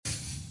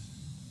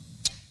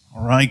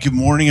All right, good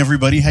morning,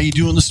 everybody. How you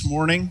doing this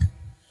morning?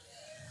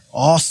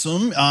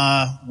 Awesome.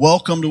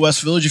 Welcome to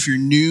West Village. If you're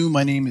new,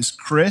 my name is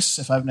Chris.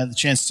 If I haven't had the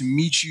chance to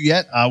meet you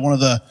yet, one of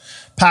the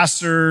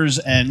pastors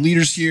and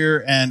leaders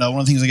here, and one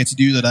of the things I get to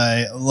do that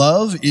I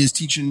love is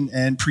teaching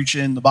and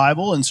preaching the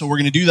Bible, and so we're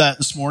going to do that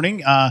this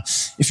morning.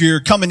 If you're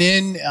coming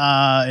in,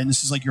 and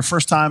this is like your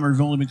first time, or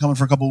you've only been coming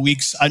for a couple of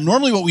weeks,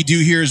 normally what we do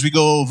here is we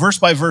go verse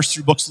by verse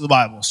through books of the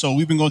Bible. So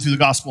we've been going through the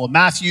Gospel of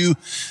Matthew,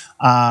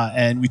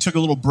 and we took a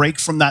little break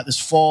from that this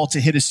fall to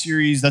hit a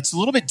series that's a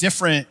little bit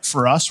different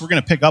for us. We're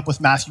going to pick up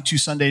with Matthew 2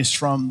 Sundays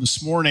from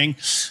this morning.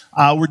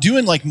 We're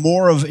doing like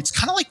more of, it's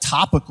kind of like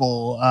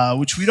topical,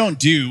 which we don't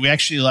do. We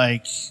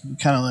actually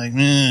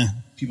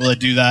people that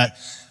do that.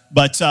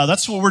 But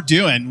that's what we're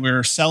doing.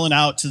 We're selling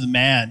out to the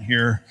man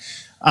here.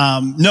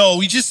 No,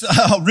 we just,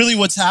 really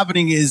what's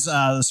happening is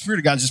the Spirit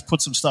of God just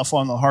put some stuff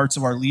on the hearts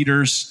of our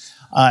leaders.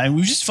 And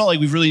we just felt like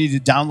we really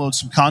needed to download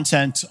some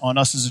content on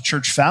us as a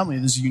church family.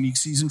 This is a unique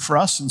season for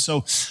us. And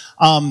so,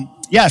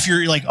 if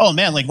you're like, oh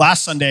man, like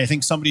last Sunday, I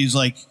think somebody's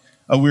like,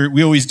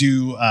 we always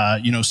do,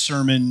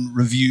 sermon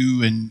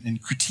review and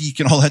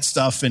critique and all that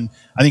stuff. And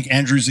I think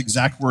Andrew's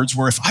exact words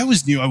were, if I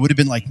was new, I would have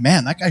been like,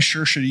 man, that guy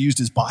sure should have used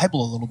his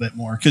Bible a little bit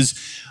more. Because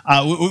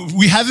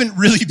we haven't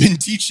really been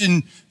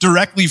teaching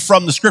directly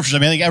from the scriptures. I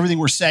mean, I think everything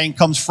we're saying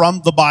comes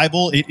from the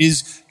Bible. It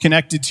is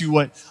connected to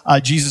what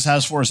Jesus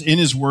has for us in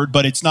his word,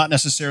 but it's not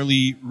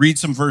necessarily read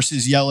some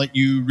verses, yell at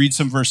you, read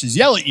some verses,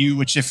 yell at you,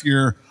 which if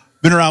you're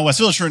been around West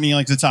Village for any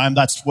length of time,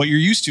 that's what you're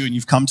used to and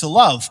you've come to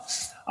love.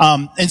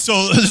 And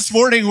so this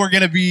morning we're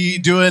going to be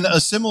doing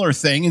a similar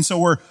thing. And so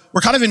we're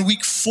kind of in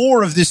week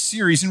 4 of this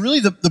series. And really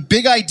the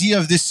big idea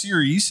of this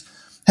series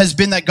has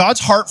been that God's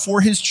heart for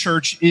his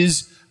church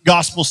is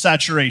gospel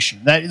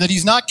saturation. That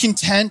he's not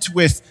content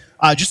with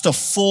just a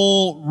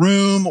full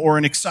room or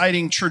an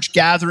exciting church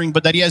gathering,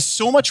 but that he has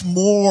so much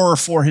more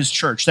for his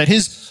church. That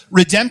his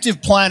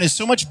redemptive plan is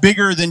so much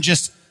bigger than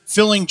just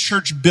filling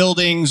church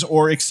buildings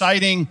or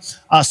exciting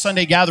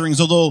Sunday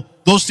gatherings, although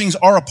those things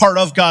are a part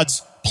of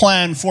God's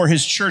plan for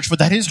his church, but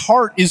that his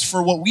heart is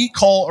for what we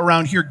call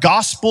around here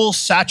gospel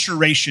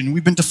saturation.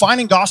 We've been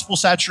defining gospel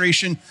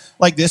saturation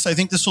like this. I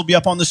think this will be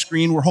up on the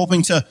screen. We're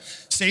hoping to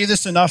say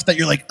this enough that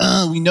you're like,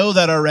 we know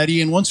that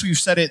already. And once we've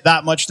said it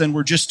that much, then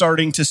we're just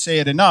starting to say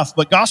it enough.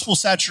 But gospel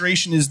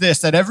saturation is this,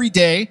 that every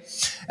day,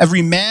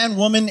 every man,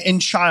 woman,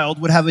 and child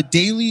would have a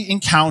daily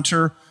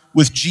encounter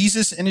with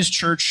Jesus and his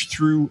church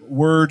through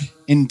word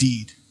and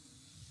deed.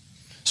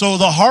 So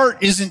the heart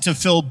isn't to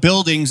fill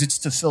buildings, it's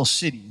to fill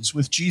cities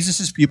with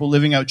Jesus' people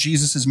living out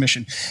Jesus'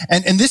 mission.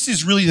 And this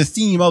is really the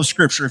theme of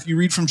Scripture. If you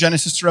read from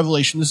Genesis to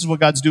Revelation, this is what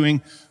God's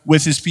doing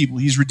with his people.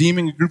 He's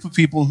redeeming a group of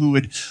people who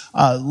would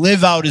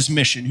live out his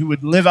mission, who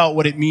would live out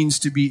what it means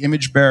to be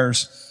image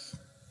bearers.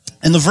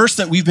 And the verse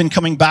that we've been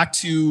coming back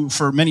to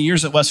for many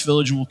years at West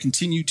Village and will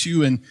continue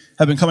to and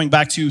have been coming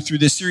back to through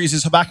this series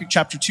is Habakkuk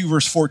chapter 2,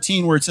 verse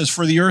 14, where it says,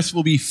 "For the earth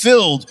will be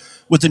filled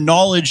with the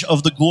knowledge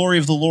of the glory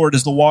of the Lord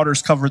as the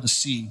waters cover the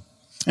sea."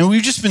 And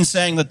we've just been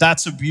saying that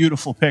that's a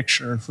beautiful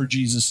picture for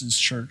Jesus'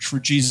 church, for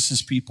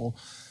Jesus' people.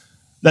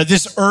 That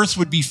this earth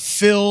would be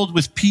filled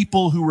with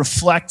people who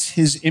reflect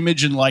his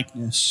image and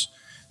likeness.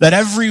 That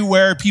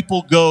everywhere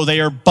people go,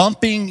 they are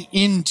bumping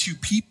into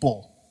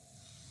people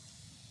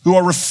who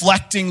are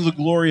reflecting the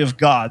glory of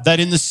God. That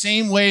in the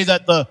same way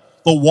that the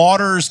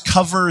waters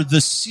cover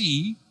the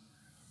sea,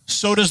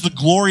 so does the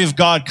glory of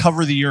God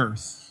cover the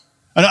earth.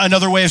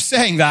 Another way of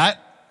saying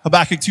that,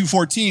 Habakkuk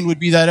 2:14, would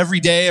be that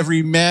every day,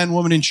 every man,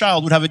 woman, and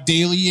child would have a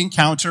daily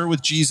encounter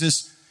with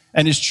Jesus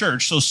and his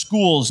church. So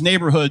schools,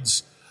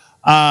 neighborhoods,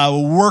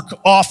 work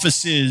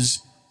offices,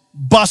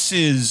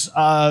 buses,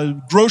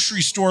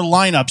 grocery store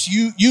lineups,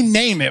 you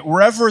name it.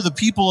 Wherever the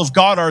people of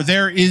God are,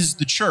 there is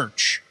the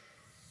church.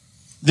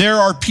 There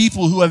are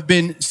people who have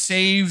been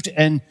saved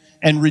and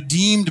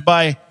redeemed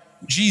by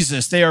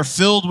Jesus. They are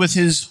filled with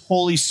his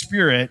Holy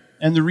Spirit.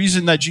 And the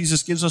reason that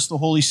Jesus gives us the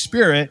Holy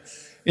Spirit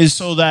is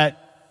so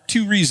that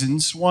 2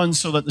 reasons. One,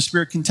 so that the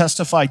Spirit can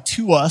testify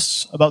to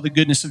us about the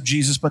goodness of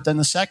Jesus. But then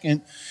the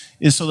second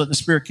is so that the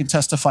Spirit can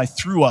testify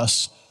through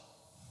us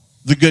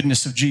the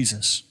goodness of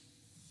Jesus.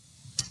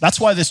 That's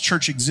why this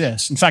church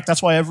exists. In fact,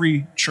 that's why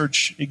every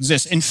church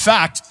exists. In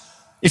fact,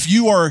 if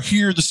you are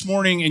here this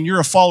morning and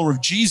you're a follower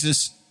of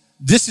Jesus,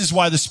 this is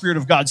why the Spirit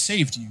of God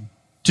saved you,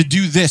 to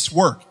do this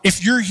work.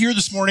 If you're here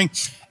this morning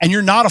and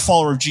you're not a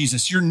follower of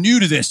Jesus, you're new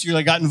to this, you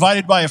got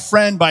invited by a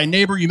friend, by a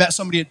neighbor, you met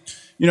somebody at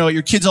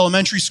your kid's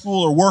elementary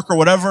school or work or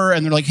whatever,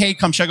 and they're like, hey,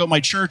 come check out my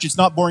church. It's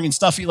not boring and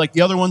stuffy like the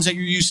other ones that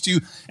you're used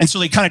to. And so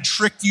they kind of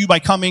tricked you by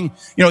coming,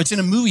 it's in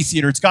a movie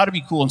theater. It's got to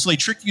be cool. And so they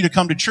tricked you to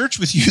come to church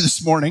with you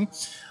this morning.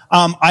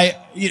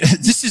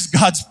 This is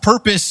God's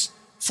purpose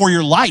for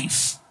your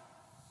life.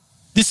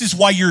 This is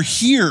why you're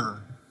here.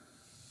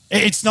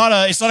 It's not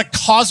a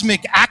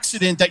cosmic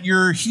accident that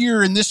you're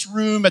here in this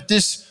room at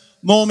this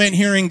moment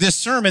hearing this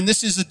sermon,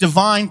 this is a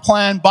divine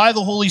plan by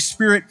the Holy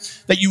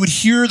Spirit that you would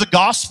hear the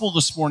gospel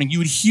this morning. You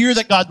would hear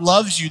that God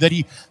loves you, that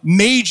he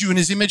made you in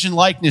his image and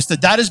likeness,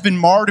 that has been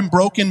marred and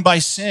broken by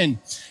sin,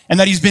 and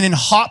that he's been in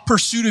hot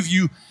pursuit of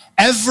you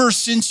ever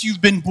since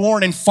you've been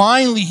born. And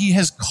finally, he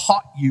has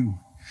caught you,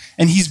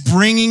 and he's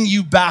bringing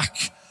you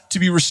back to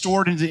be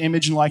restored into the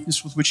image and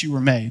likeness with which you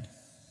were made.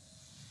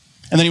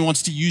 And then he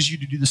wants to use you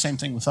to do the same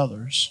thing with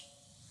others.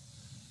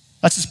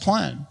 That's his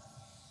plan.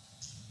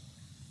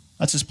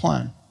 That's his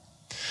plan.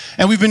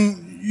 And we've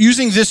been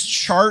using this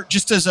chart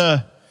just as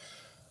a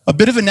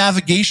bit of a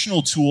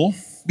navigational tool,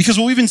 because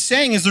what we've been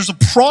saying is there's a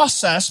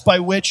process by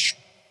which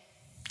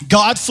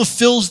God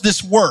fulfills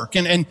this work.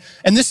 And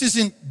this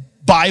isn't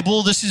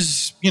Bible. This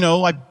is,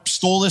 I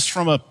stole this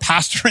from a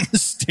pastor in the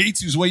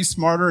States who's way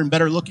smarter and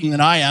better looking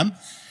than I am.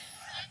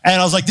 And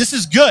I was like, this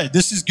is good.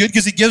 This is good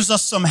because it gives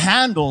us some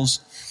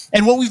handles.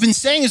 And what we've been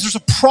saying is there's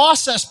a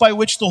process by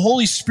which the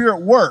Holy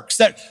Spirit works.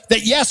 That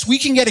yes, we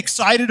can get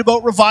excited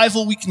about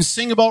revival. We can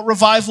sing about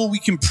revival. We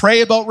can pray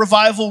about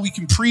revival. We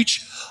can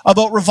preach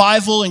about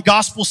revival and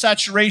gospel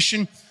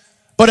saturation.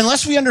 But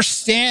unless we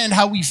understand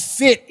how we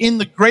fit in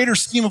the greater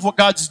scheme of what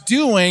God's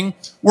doing,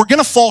 we're going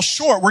to fall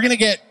short. We're going to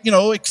get,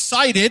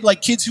 excited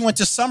like kids who went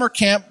to summer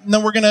camp, and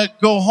then we're going to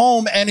go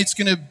home and it's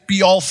going to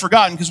be all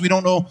forgotten because we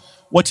don't know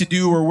what to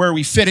do or where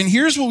we fit. And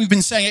here's what we've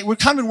been saying. We've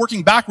kind of been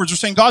working backwards. We're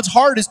saying God's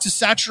heart is to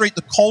saturate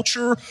the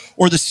culture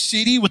or the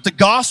city with the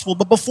gospel.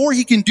 But before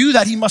he can do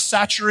that, he must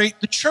saturate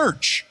the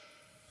church.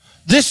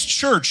 This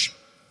church,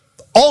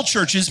 all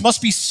churches,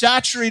 must be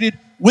saturated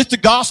with the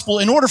gospel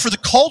in order for the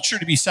culture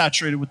to be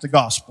saturated with the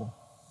gospel.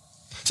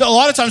 So a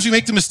lot of times we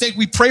make the mistake,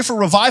 we pray for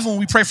revival and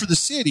we pray for the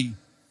city.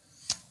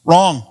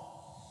 Wrong.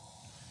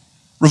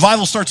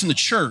 Revival starts in the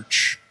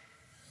church.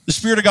 The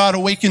Spirit of God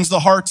awakens the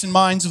hearts and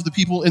minds of the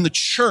people in the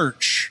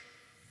church,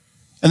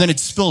 and then it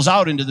spills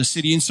out into the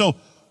city. And so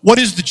what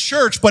is the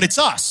church? But it's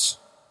us.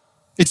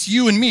 It's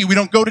you and me. We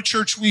don't go to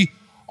church. We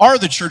are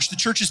the church. The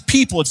church is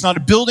people. It's not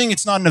a building.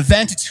 It's not an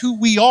event. It's who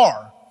we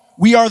are.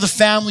 We are the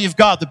family of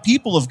God, the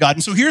people of God.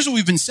 And so here's what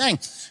we've been saying.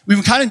 We've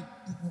been kind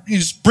of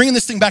just bringing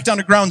this thing back down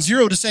to ground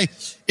zero to say,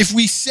 if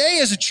we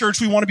say as a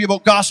church we want to be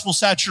about gospel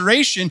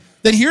saturation,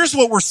 then here's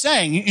what we're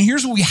saying. And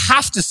here's what we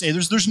have to say.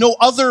 There's no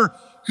other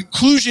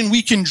conclusion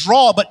we can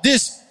draw, but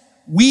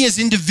we as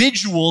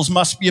individuals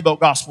must be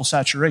about gospel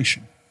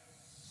saturation.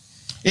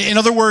 In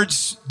other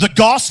words, the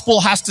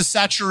gospel has to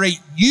saturate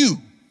you,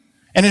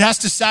 and it has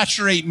to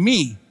saturate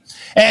me.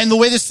 And the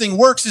way this thing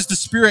works is the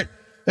Spirit,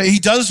 he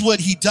does what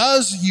he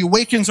does. He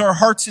awakens our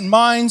hearts and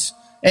minds.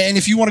 And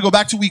if you want to go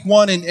back to week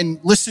 1 and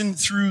listen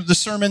through the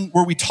sermon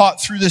where we taught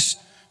through this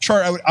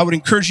chart, I would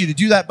encourage you to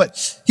do that.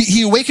 But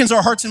he awakens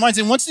our hearts and minds.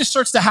 And once this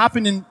starts to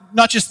happen in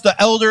not just the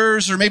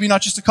elders, or maybe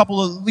not just a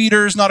couple of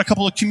leaders, not a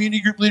couple of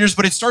community group leaders,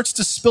 but it starts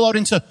to spill out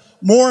into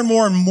more and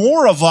more and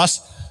more of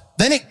us,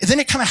 then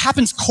it kind of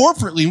happens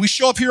corporately. And we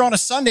show up here on a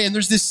Sunday and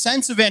there's this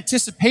sense of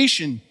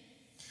anticipation.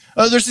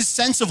 There's this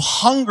sense of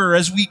hunger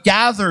as we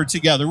gather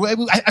together.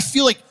 I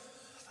feel like,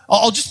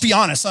 I'll just be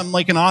honest. I'm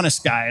like an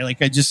honest guy. Like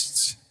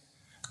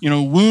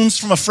wounds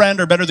from a friend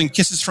are better than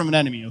kisses from an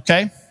enemy,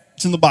 okay?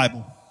 It's in the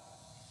Bible.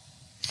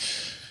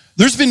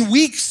 There's been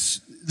weeks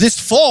this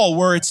fall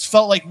where it's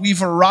felt like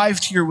we've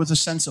arrived here with a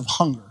sense of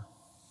hunger.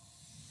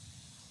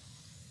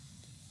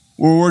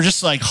 Where we're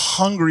just like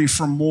hungry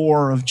for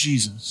more of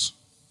Jesus.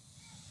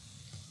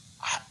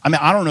 I mean,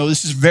 I don't know.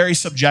 This is very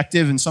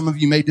subjective, and some of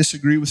you may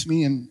disagree with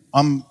me, and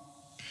I'm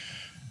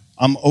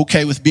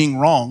okay with being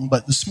wrong,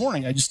 but this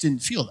morning I just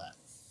didn't feel that.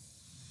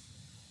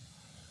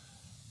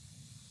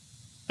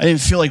 I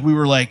didn't feel like we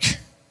were like,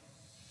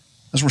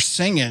 as we're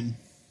singing,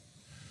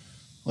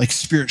 like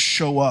Spirit,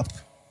 show up.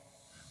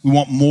 We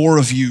want more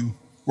of you.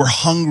 We're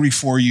hungry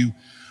for you.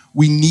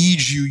 We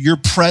need you. Your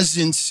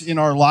presence in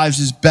our lives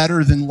is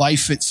better than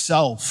life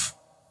itself.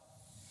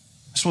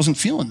 I just wasn't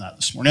feeling that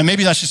this morning. And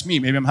maybe that's just me.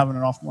 Maybe I'm having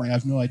an off morning. I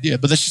have no idea.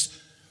 But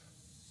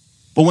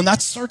when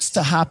that starts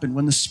to happen,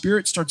 when the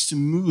Spirit starts to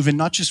move in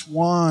not just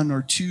 1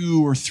 or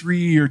 2 or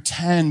 3 or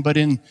 10, but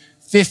in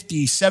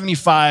 50,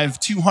 75,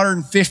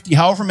 250,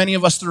 however many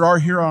of us there are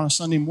here on a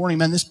Sunday morning,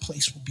 man, this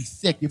place will be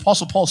thick. The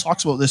Apostle Paul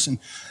talks about this, and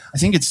I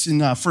think it's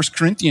in 1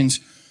 Corinthians,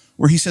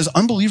 where he says,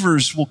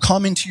 unbelievers will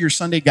come into your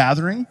Sunday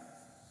gathering,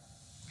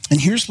 and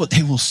here's what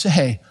they will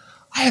say.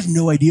 I have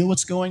no idea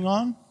what's going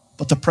on,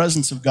 but the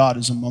presence of God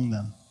is among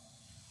them.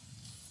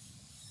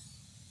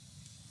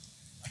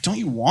 Like, don't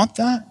you want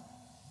that?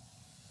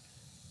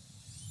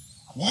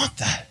 I want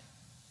that.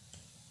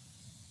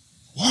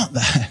 I want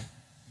that.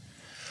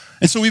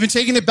 And so we've been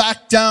taking it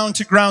back down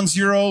to ground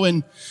zero,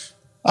 and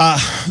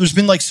there's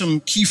been like some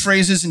key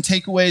phrases and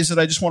takeaways that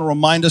I just want to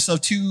remind us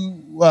of.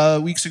 2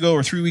 weeks ago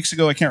or 3 weeks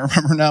ago, I can't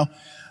remember now,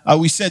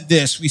 we said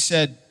this. We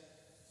said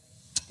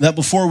that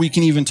before we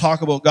can even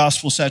talk about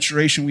gospel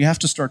saturation, we have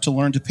to start to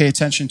learn to pay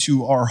attention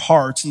to our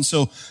hearts. And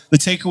so the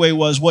takeaway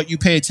was, what you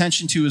pay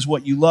attention to is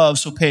what you love,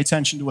 so pay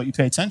attention to what you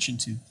pay attention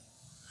to.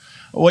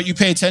 What you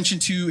pay attention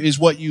to is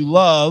what you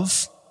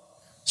love,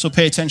 so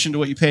pay attention to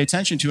what you pay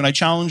attention to. And I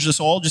challenge us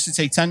all just to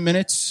take 10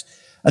 minutes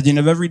at the end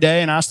of every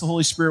day and ask the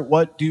Holy Spirit,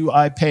 what do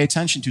I pay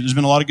attention to? There's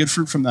been a lot of good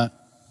fruit from that.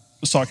 I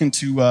was talking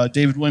to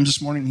David Williams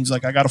this morning. He's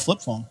like, I got a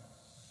flip phone.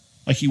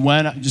 Like he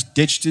just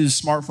ditched his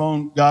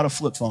smartphone, got a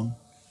flip phone.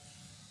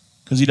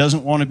 Because he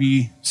doesn't want to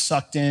be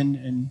sucked in.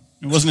 And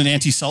it wasn't an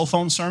anti-cell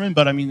phone sermon,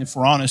 but I mean, if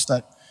we're honest,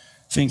 that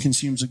thing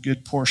consumes a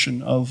good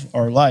portion of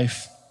our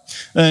life.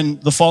 Then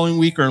the following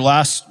week or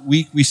last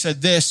week, we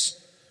said this.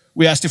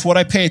 We asked, if what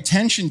I pay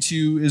attention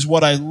to is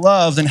what I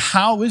love, then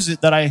how is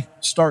it that I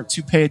start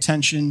to pay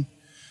attention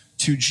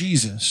to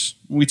Jesus?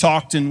 We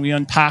talked and we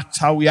unpacked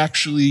how we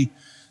actually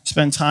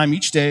spend time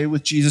each day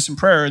with Jesus in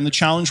prayer. And the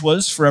challenge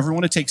was for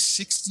everyone to take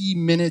 60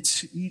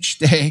 minutes each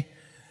day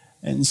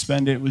and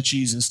spend it with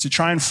Jesus, to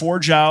try and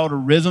forge out a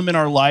rhythm in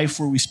our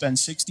life where we spend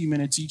 60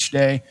 minutes each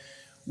day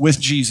with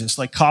Jesus,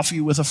 like coffee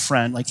with a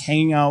friend, like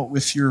hanging out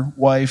with your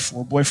wife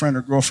or boyfriend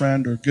or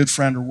girlfriend or good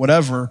friend or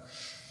whatever.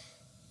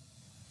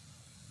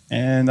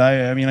 And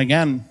I mean,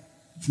 again,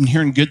 I've been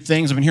hearing good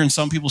things. I've been hearing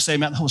some people say,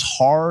 man, that was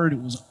hard.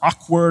 It was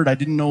awkward. I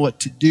didn't know what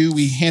to do.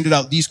 We handed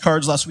out these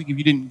cards last week. If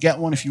you didn't get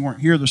one, if you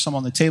weren't here, there's some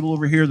on the table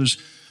over here. There's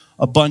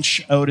a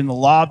bunch out in the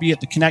lobby at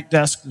the Connect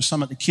desk. There's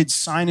some at the kids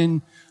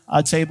sign-in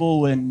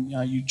table. When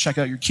you check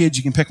out your kids,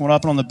 you can pick one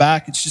up. And on the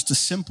back, it's just a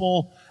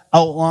simple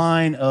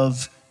outline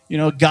of,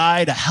 a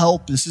guide, a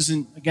help. This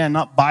isn't, again,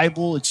 not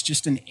Bible. It's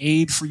just an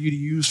aid for you to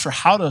use for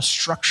how to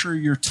structure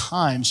your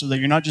time so that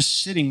you're not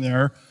just sitting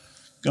there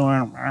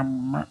going,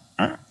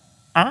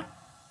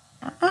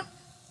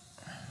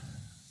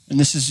 and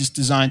this is just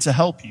designed to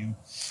help you.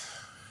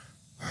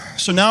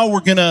 So now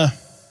we're going to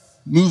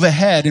move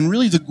ahead. And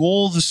really the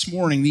goal this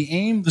morning, the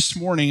aim this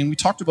morning, and we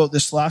talked about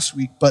this last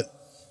week, but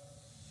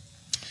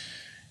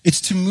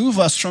it's to move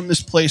us from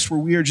this place where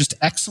we are just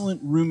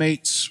excellent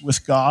roommates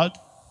with God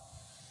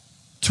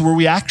to where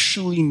we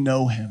actually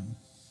know him.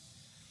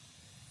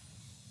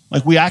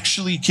 Like we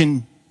actually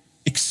can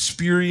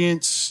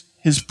experience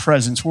his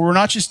presence, where we're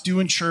not just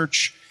doing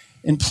church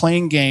and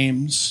playing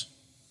games.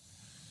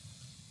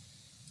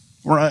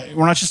 We're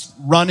not just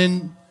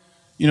running,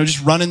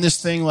 running this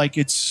thing like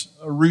it's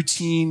a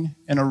routine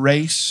and a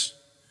race,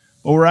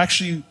 but we're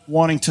actually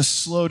wanting to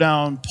slow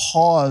down,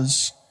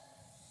 pause,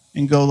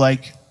 and go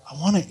like, I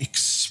want to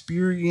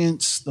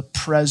experience the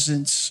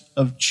presence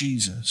of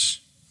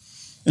Jesus.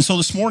 And so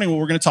this morning, what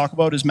we're going to talk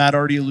about, as Matt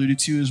already alluded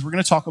to, is we're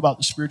going to talk about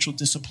the spiritual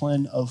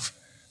discipline of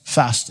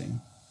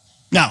fasting.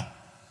 Now,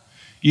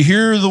 you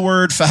hear the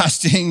word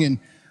fasting, and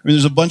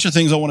there's a bunch of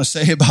things I want to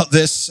say about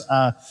this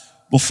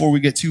before we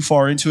get too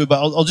far into it, but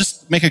I'll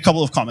just make a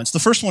couple of comments. The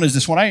first one is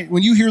this.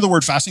 When you hear the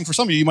word fasting, for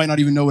some of you, you might not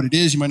even know what it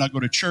is. You might not go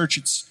to church.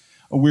 It's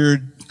a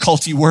weird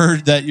culty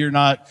word that you're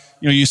not,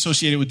 you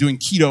associate it with doing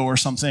keto or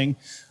something,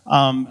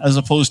 as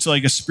opposed to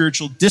like a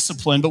spiritual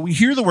discipline. But we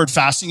hear the word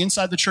fasting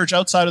inside the church,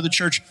 outside of the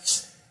church.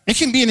 It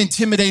can be an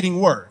intimidating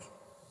word.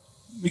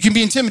 It can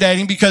be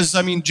intimidating because,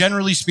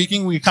 generally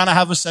speaking, we kind of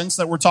have a sense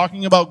that we're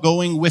talking about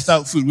going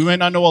without food. We might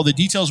not know all the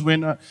details. We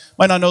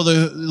might not know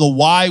the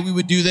why we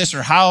would do this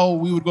or how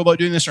we would go about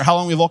doing this or how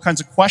long. We have all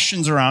kinds of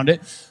questions around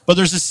it. But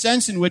there's a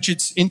sense in which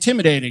it's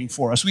intimidating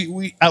for us.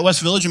 We at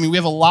West Village, we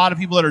have a lot of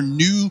people that are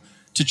new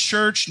to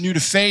church, new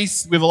to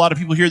faith. We have a lot of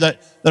people here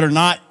that have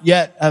not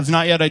yet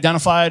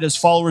identified as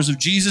followers of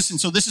Jesus. And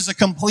so this is a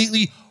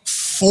completely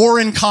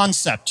foreign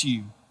concept to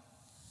you.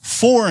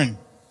 Foreign.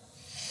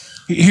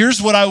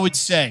 Here's what I would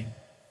say.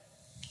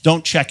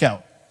 Don't check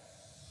out.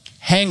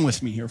 Hang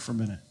with me here for a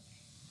minute.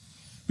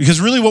 Because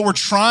really what we're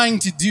trying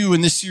to do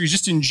in this series,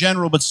 just in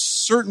general, but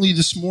certainly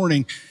this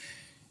morning,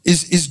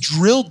 is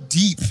drill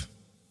deep.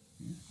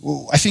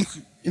 I think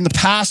in the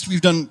past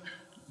we've done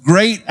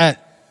great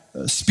at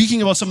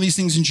speaking about some of these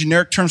things in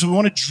generic terms. We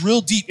want to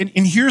drill deep.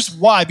 And here's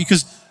why.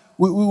 Because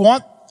we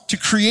want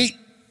to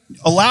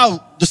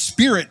allow the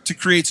Spirit to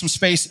create some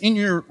space in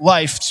your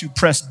life to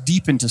press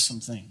deep into some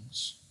things.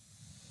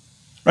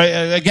 Right?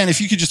 Again,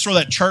 if you could just throw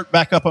that chart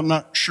back up, I'm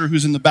not sure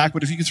who's in the back,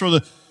 but if you could throw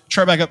the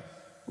chart back up,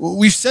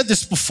 we've said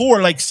this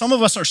before, like some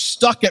of us are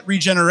stuck at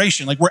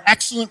regeneration. Like we're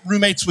excellent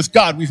roommates with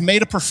God. We've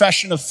made a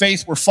profession of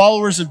faith. We're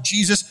followers of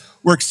Jesus.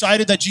 We're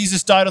excited that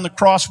Jesus died on the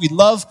cross. We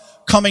love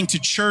coming to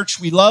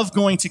church. We love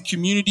going to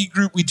community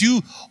group. We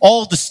do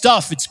all the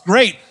stuff. It's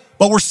great,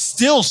 but we're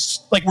still,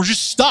 we're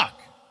just stuck.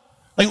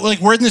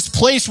 Like we're in this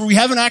place where we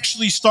haven't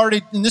actually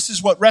started, and this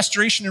is what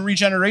restoration and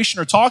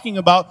regeneration are talking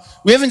about.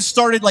 We haven't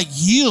started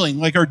healing.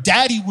 Like our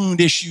daddy wound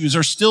issues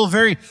are still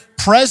very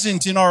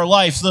present in our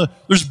life.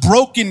 There's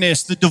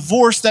brokenness, the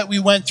divorce that we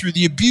went through,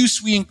 the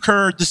abuse we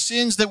incurred, the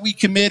sins that we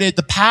committed,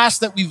 the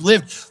past that we've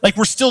lived. Like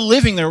we're still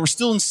living there. We're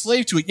still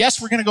enslaved to it.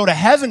 Yes, we're going to go to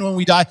heaven when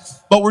we die,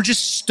 but we're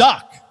just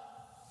stuck.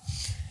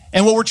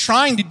 And what we're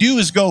trying to do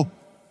is go,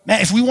 man,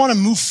 if we want to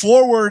move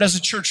forward as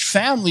a church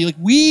family,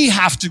 we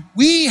have to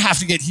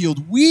get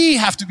healed. We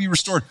have to be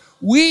restored.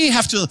 We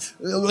have to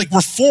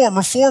reform.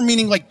 Reform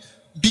meaning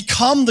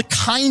become the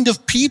kind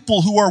of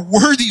people who are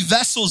worthy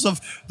vessels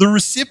of the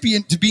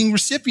recipient to being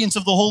recipients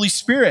of the Holy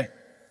Spirit.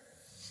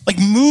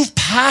 Move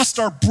past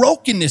our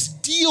brokenness,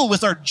 deal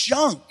with our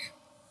junk.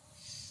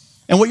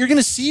 And what you're going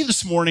to see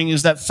this morning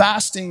is that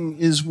fasting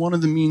is one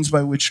of the means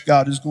by which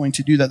God is going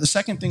to do that. The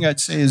second thing I'd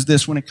say is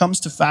this: when it comes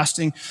to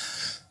fasting,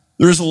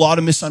 there is a lot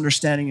of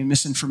misunderstanding and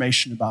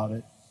misinformation about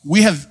it.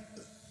 We have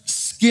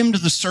skimmed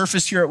the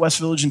surface here at West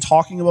Village in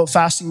talking about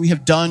fasting. We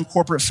have done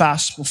corporate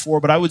fasts before,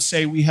 but I would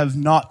say we have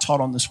not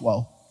taught on this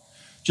well.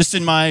 Just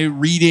in my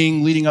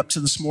reading leading up to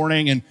this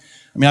morning, and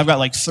I mean, I've got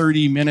like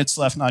 30 minutes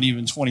left, not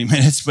even 20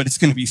 minutes, but it's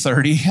going to be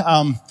 30.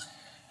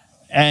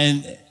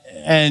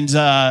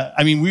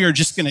 I mean, we are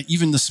just going to,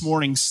 even this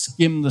morning,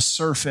 skim the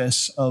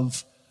surface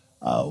of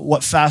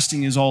what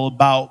fasting is all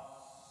about.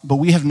 But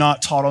we have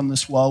not taught on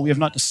this well. We have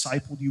not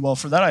discipled you well.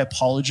 For that, I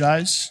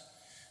apologize.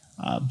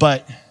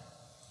 But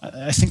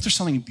I think there's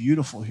something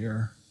beautiful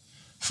here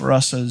for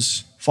us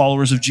as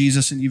followers of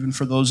Jesus, and even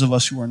for those of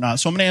us who are not.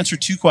 So I'm going to answer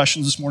two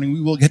questions this morning.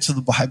 We will get to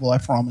the Bible, I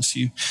promise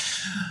you.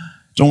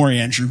 Don't worry,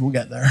 Andrew, we'll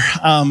get there.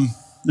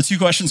 The two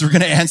questions we're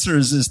going to answer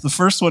is this. The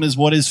first one is,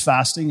 what is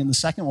fasting? And the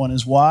second one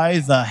is, why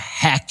the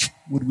heck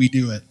would we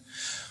do it?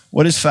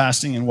 What is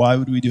fasting and why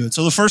would we do it?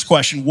 So the first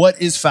question,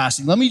 what is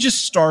fasting? Let me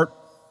just start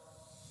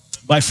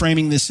by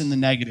framing this in the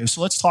negative. So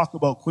let's talk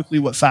about quickly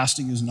what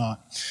fasting is not.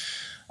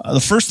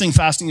 The first thing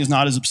fasting is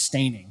not is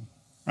abstaining.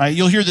 Right?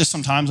 You'll hear this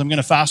sometimes. I'm going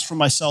to fast from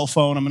my cell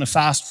phone. I'm going to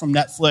fast from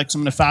Netflix.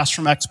 I'm going to fast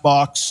from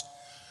Xbox.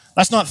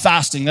 That's not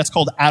fasting. That's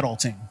called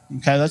adulting.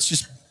 Okay? That's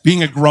just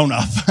being a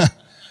grown-up.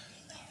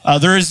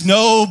 There is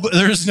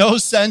no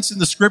sense in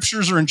the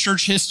scriptures or in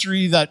church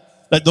history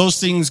that those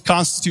things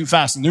constitute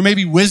fasting. There may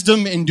be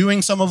wisdom in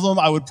doing some of them.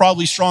 I would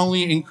probably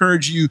strongly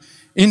encourage you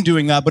in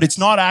doing that, but it's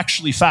not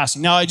actually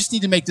fasting. Now, I just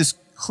need to make this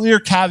clear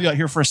caveat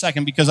here for a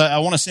second, because I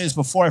want to say this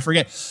before I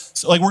forget.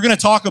 So, we're going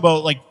to talk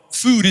about,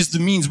 food is the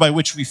means by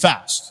which we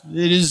fast.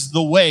 It is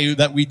the way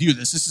that we do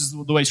this. This is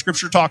the way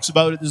Scripture talks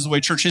about it. This is the way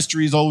church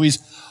history has always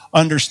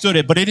understood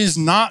it. But it is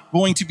not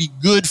going to be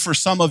good for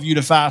some of you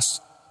to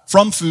fast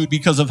from food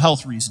because of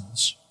health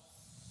reasons.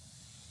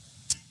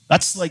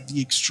 That's like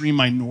the extreme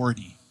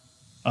minority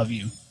of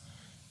you.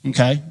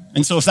 Okay?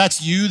 And so if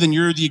that's you, then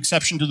you're the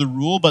exception to the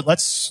rule, but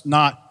let's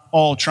not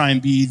all try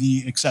and be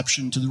the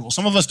exception to the rule.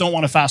 Some of us don't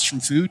want to fast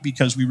from food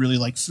because we really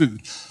like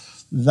food.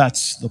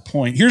 That's the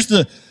point. Here's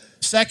the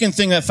second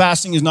thing that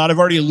fasting is not. I've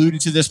already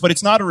alluded to this, but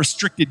it's not a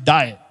restricted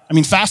diet. I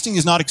mean, fasting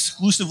is not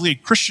exclusively a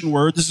Christian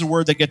word. This is a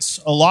word that gets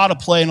a lot of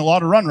play and a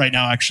lot of run right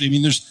now, actually. I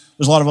mean, there's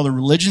a lot of other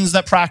religions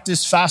that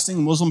practice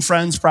fasting. Muslim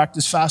friends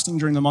practice fasting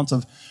during the month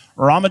of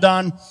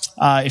Ramadan.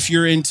 If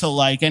you're into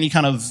any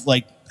kind of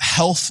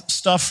health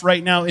stuff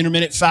right now,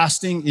 intermittent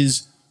fasting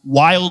is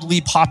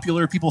wildly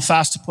popular. People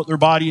fast to put their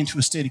body into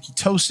a state of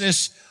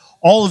ketosis.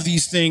 All of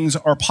these things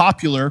are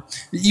popular.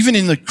 Even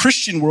in the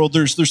Christian world,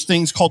 there's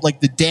things called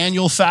the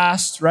Daniel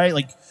fast,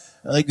 right?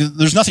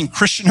 There's nothing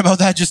Christian about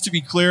that, just to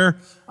be clear.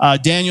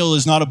 Daniel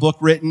is not a book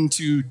written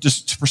to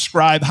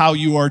prescribe how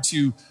you are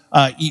to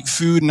eat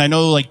food. And I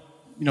know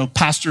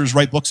pastors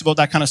write books about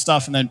that kind of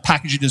stuff and then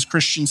package it as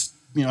Christians.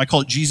 I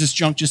call it Jesus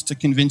junk, just to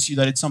convince you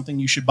that it's something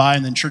you should buy,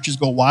 and then churches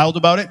go wild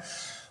about it.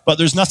 But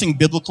there's nothing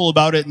biblical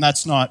about it, and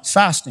that's not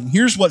fasting.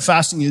 Here's what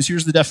fasting is.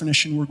 Here's the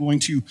definition we're going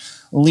to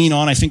lean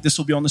on. I think this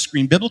will be on the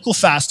screen. Biblical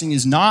fasting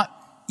is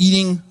not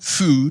eating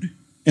food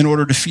in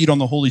order to feed on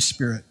the Holy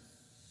Spirit.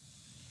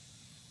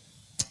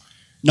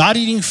 Not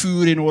eating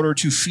food in order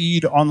to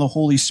feed on the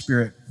Holy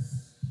Spirit.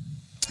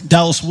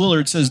 Dallas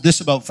Willard says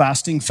this about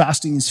fasting.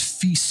 Fasting is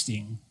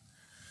feasting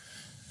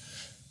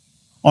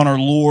on our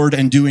Lord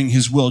and doing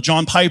his will.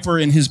 John Piper,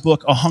 in his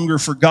book, A Hunger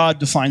for God,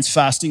 defines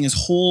fasting as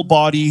whole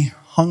body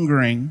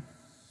hungering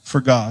for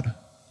God.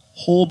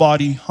 Whole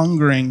body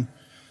hungering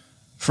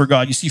for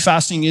God. You see,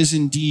 fasting is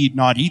indeed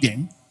not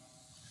eating,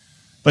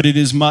 but it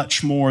is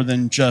much more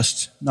than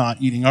just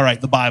not eating. All right,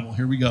 the Bible.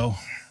 Here we go.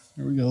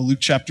 Luke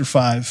chapter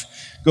 5.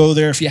 Go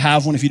there if you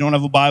have one. If you don't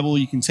have a Bible,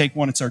 you can take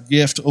one. It's our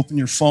gift. Open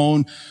your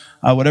phone.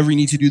 Whatever you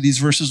need to do, these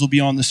verses will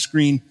be on the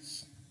screen.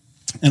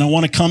 And I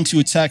want to come to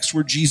a text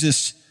where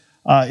Jesus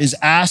is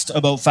asked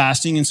about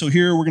fasting. And so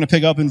here we're going to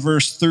pick up in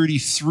verse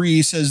 33.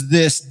 It says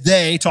this: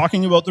 they,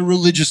 talking about the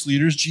religious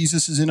leaders,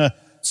 Jesus is in a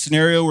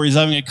scenario where he's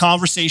having a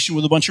conversation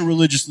with a bunch of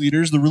religious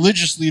leaders. The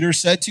religious leader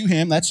said to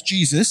him, that's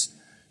Jesus,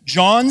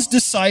 John's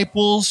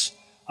disciples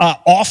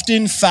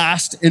often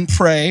fast and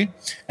pray,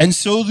 and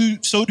so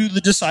do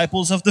the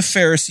disciples of the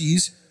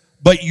Pharisees,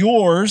 but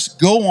yours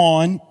go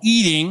on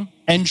eating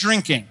and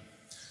drinking.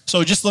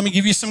 So just let me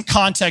give you some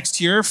context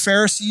here.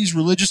 Pharisees,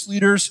 religious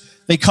leaders,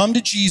 they come to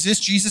Jesus.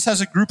 Jesus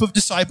has a group of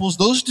disciples.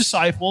 Those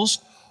disciples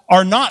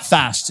are not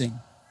fasting.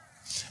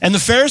 And the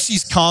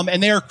Pharisees come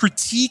and they are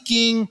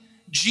critiquing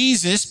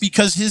Jesus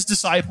because his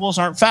disciples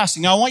aren't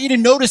fasting. Now I want you to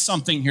notice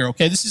something here,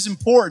 okay? This is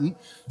important.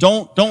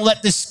 Don't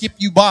let this skip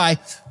you by.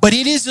 But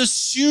it is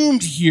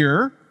assumed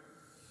here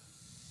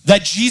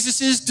that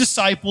Jesus'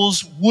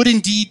 disciples would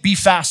indeed be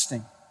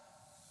fasting.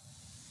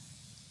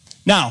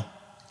 Now,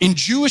 in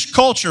Jewish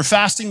culture,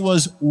 fasting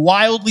was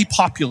wildly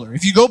popular.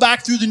 If you go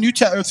back through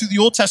the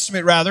Old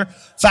Testament,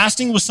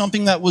 fasting was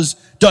something that was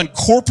done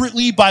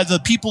corporately by the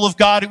people of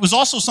God. It was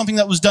also something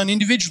that was done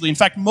individually. In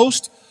fact,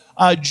 most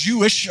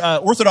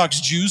Orthodox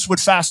Jews would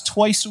fast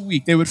twice a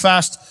week. They would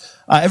fast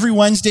every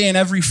Wednesday and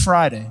every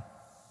Friday.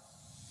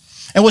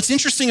 And what's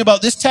interesting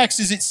about this text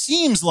is it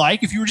seems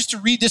like, if you were just to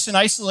read this in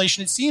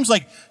isolation, it seems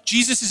like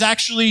Jesus is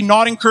actually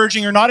not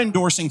encouraging or not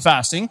endorsing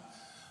fasting.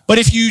 But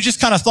if you just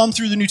kind of thumb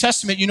through the New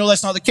Testament, you know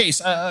that's not the case.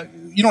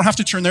 You don't have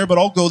to turn there, but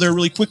I'll go there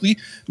really quickly.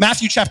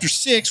 Matthew chapter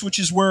 6, which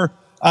is where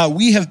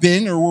we have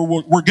been, or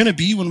where we're going to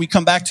be when we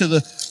come back to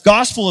the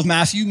Gospel of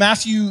Matthew.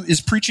 Matthew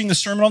is preaching the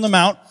Sermon on the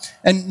Mount.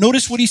 And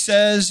notice what he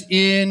says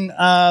in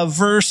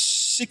verse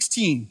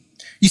 16.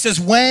 He says,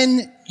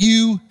 when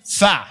you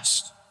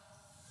fast.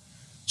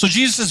 So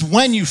Jesus says,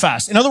 when you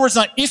fast. In other words,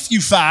 not if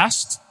you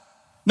fast,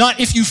 not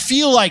if you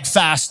feel like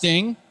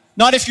fasting,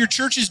 not if your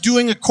church is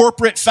doing a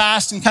corporate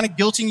fast and kind of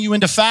guilting you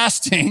into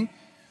fasting,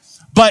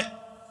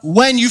 but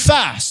when you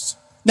fast.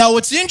 Now,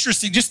 what's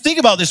interesting, just think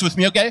about this with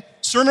me, okay?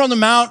 Sermon on the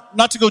Mount,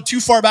 not to go too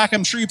far back,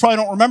 I'm sure you probably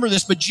don't remember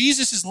this, but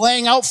Jesus is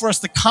laying out for us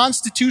the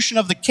constitution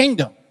of the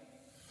kingdom.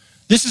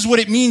 This is what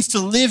it means to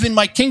live in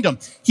my kingdom.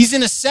 He's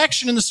in a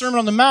section in the Sermon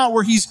on the Mount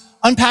where he's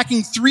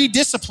unpacking 3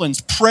 disciplines: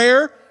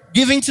 prayer,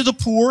 giving to the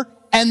poor,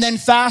 and then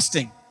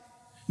fasting.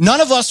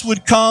 None of us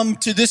would come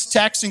to this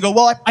text and go,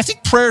 well, I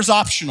think prayer is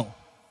optional,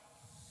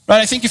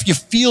 right? I think if you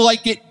feel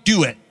like it,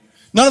 do it.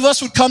 None of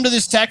us would come to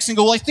this text and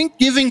go, well, I think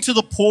giving to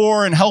the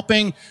poor and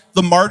helping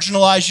the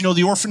marginalized,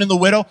 the orphan and the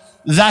widow,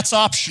 that's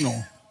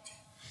optional.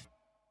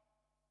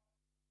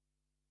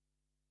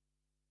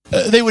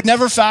 They would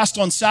never fast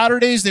on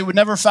Saturdays. They would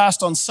never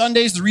fast on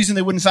Sundays. The reason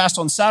they wouldn't fast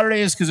on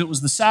Saturday is because it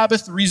was the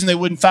Sabbath. The reason they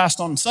wouldn't fast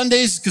on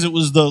Sundays is because it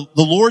was the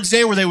Lord's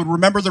Day, where they would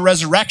remember the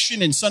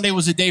resurrection, and Sunday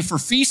was a day for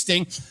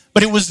feasting.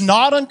 But it was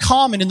not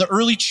uncommon in the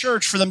early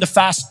church for them to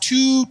fast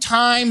 2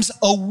 times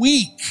a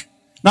week.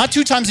 Not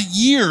 2 times a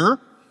year,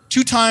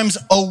 2 times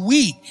a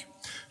week.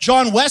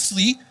 John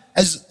Wesley,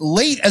 as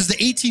late as the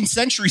 18th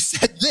century,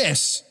 said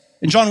this.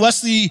 And John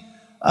Wesley,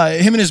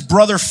 him and his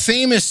brother,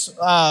 famous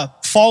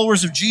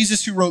followers of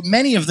Jesus who wrote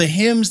many of the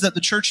hymns that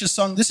the church has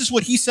sung, this is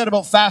what he said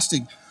about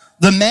fasting.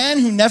 The man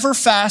who never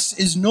fasts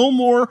is no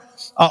more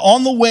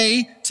on the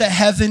way to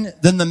heaven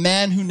than the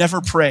man who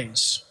never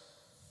prays.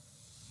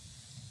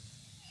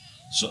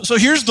 So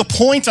here's the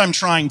point I'm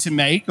trying to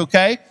make,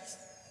 okay?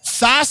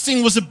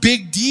 Fasting was a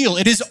big deal.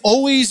 It has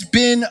always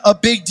been a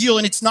big deal.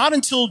 And it's not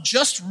until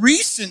just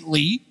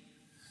recently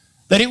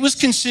that it was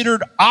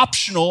considered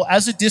optional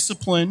as a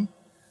discipline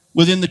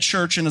within the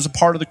church and as a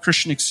part of the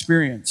Christian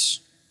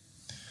experience.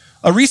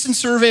 A recent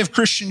survey of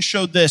Christians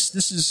showed this.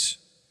 This is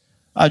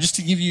just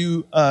to give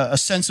you a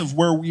sense of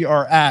where we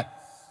are at.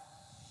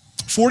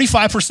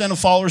 45% of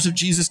followers of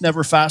Jesus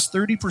never fast,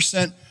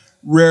 30%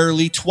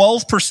 rarely,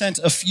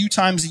 12% a few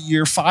times a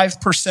year,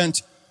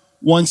 5%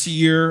 once a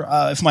year.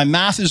 If my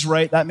math is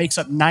right, that makes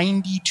up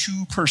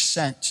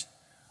 92%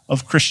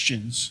 of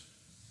Christians.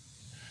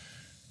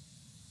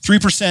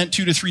 3%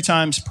 2 to 3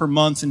 times per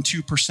month, and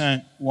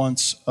 2%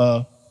 once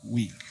a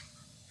week.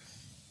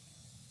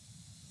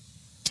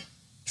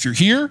 If you're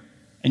here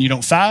and you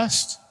don't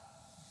fast,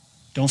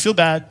 don't feel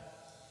bad.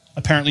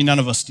 Apparently none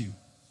of us do.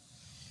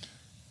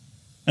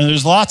 And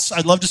there's lots,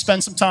 I'd love to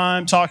spend some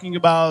time talking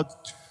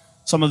about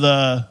some of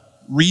the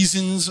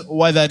reasons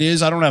why that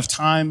is. I don't have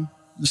time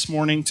this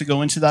morning to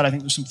go into that. I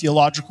think there's some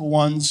theological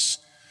ones.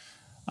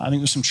 I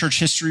think there's some church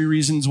history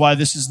reasons why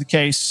this is the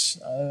case.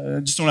 I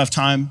just don't have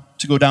time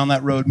to go down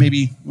that road.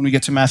 Maybe when we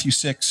get to Matthew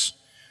 6,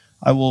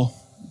 I will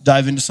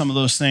dive into some of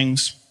those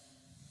things.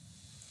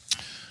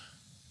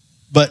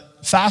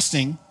 But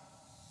fasting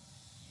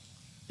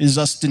is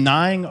us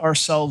denying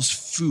ourselves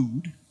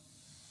food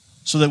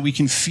so that we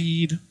can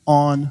feed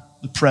on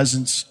the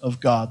presence of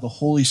God, the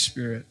Holy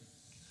Spirit.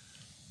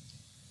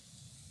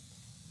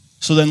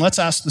 So then let's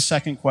ask the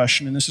second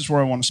question, and this is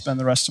where I want to spend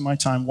the rest of my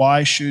time.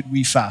 Why should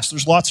we fast?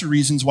 There's lots of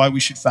reasons why we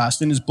should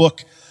fast. In his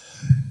book,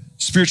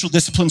 Spiritual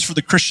Disciplines for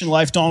the Christian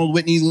Life, Donald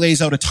Whitney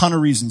lays out a ton of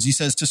reasons. He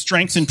says to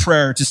strengthen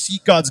prayer, to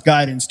seek God's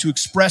guidance, to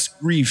express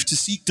grief, to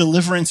seek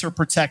deliverance or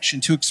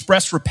protection, to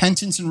express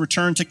repentance and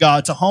return to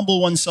God, to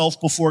humble oneself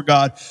before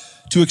God,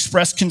 to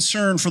express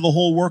concern for the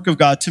whole work of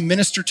God, to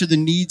minister to the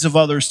needs of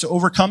others, to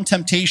overcome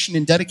temptation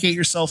and dedicate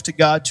yourself to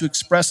God, to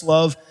express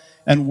love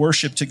and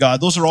worship to God.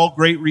 Those are all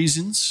great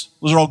reasons.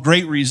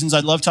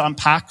 I'd love to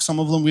unpack some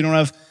of them. We don't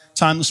have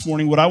time this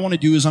morning. What I want to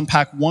do is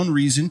unpack one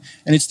reason,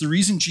 and it's the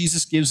reason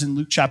Jesus gives in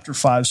Luke chapter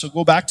 5. So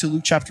go back to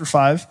Luke chapter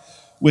 5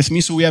 with me.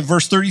 So we have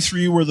verse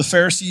 33 where the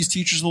Pharisees,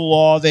 teachers of the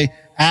law, they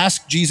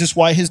ask Jesus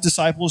why his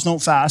disciples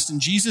don't fast,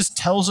 and Jesus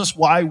tells us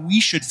why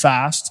we should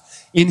fast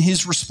in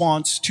his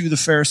response to the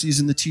Pharisees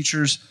and the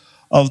teachers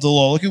of the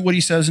law. Look at what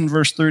he says in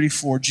verse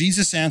 34.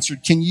 Jesus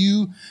answered, "Can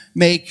you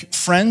make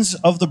friends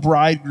of the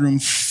bridegroom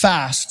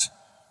fast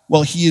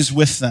while he is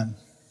with them?"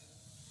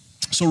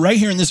 So right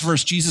here in this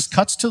verse, Jesus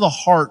cuts to the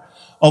heart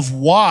of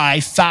why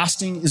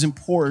fasting is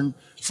important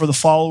for the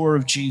follower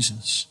of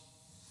Jesus.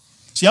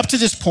 See, up to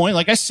this point,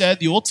 like I said,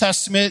 the Old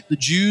Testament, the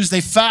Jews,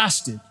 they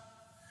fasted.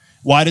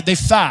 Why did they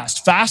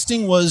fast?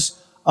 Fasting was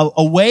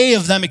a way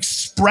of them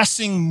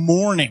expressing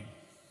mourning.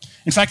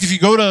 In fact, if you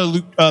go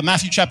to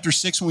Matthew chapter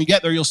 6, when we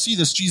get there, you'll see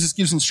this. Jesus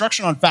gives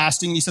instruction on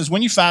fasting. He says,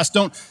 when you fast,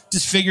 don't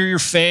disfigure your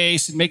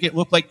face and make it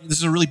look like this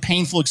is a really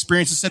painful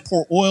experience. Instead,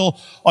 pour oil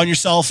on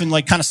yourself and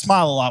like kind of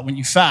smile a lot when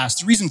you fast.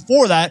 The reason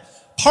for that,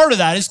 part of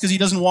that is because he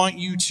doesn't want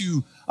you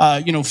to,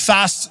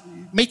 fast,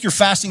 make your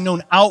fasting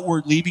known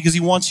outwardly, because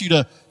he wants you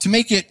to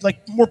make it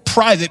like more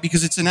private,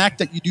 because it's an act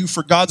that you do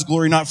for God's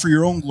glory, not for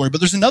your own glory. But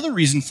there's another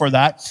reason for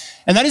that,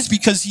 and that is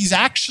because he's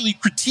actually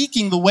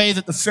critiquing the way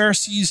that the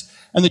Pharisees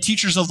and the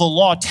teachers of the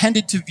law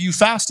tended to view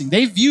fasting.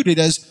 They viewed it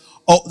as,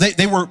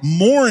 they were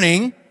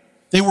mourning,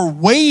 they were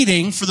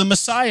waiting for the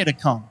Messiah to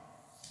come.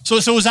 So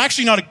it was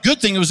actually not a good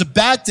thing, it was a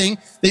bad thing.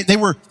 They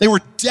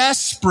were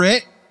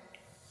desperate.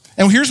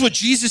 And here's what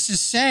Jesus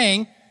is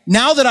saying: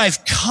 now that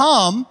I've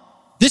come,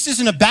 this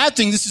isn't a bad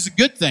thing, this is a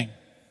good thing.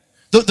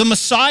 The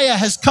Messiah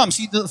has come.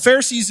 See, the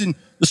Pharisees and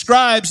the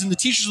scribes and the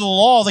teachers of the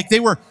law, like they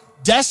were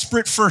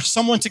desperate for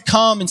someone to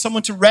come and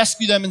someone to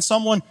rescue them and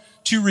someone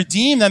to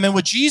redeem them. And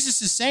what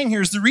Jesus is saying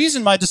here is the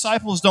reason my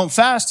disciples don't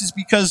fast is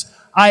because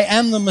I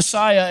am the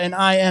Messiah and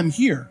I am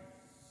here.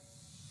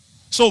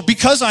 So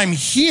because I'm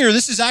here,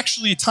 this is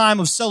actually a time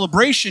of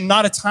celebration,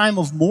 not a time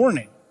of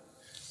mourning.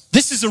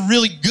 This is a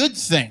really good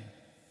thing.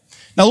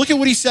 Now look at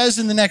what he says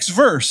in the next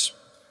verse.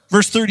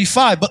 Verse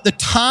 35, but the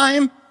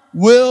time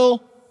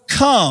will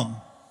come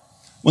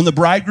when the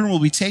bridegroom will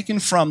be taken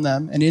from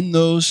them, and in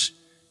those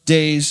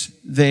days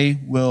they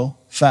will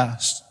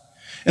fast.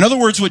 In other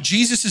words, what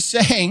Jesus is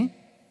saying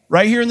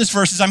right here in this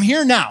verse is, I'm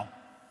here now.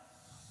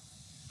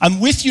 I'm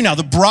with you now.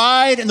 The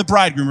bride and the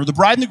bridegroom, or the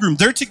bride and the groom,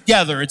 they're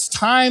together. It's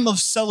time of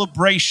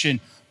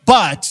celebration,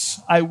 but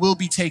I will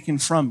be taken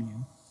from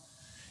you.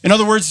 In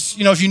other words,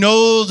 if you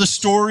know the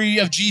story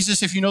of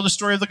Jesus, if you know the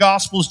story of the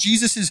Gospels,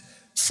 Jesus is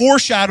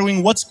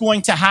foreshadowing what's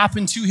going to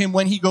happen to him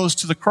when he goes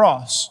to the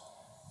cross.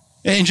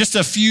 In just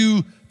a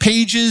few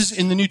pages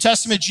in the New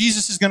Testament,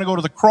 Jesus is going to go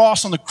to the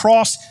cross. On the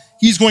cross,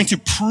 he's going to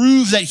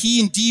prove that he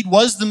indeed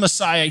was the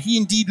Messiah. He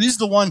indeed is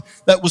the one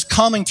that was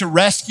coming to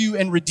rescue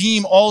and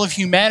redeem all of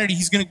humanity.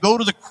 He's going to go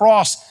to the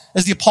cross.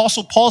 As the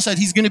Apostle Paul said,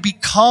 he's going to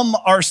become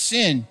our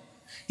sin.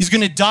 He's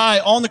going to die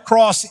on the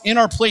cross in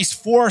our place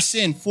for our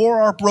sin,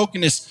 for our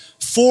brokenness,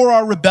 for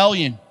our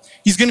rebellion.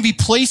 He's going to be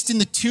placed in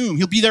the tomb.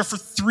 He'll be there for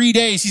 3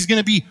 days. He's going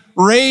to be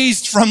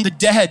raised from the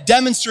dead,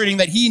 demonstrating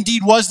that he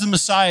indeed was the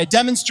Messiah,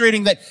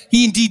 demonstrating that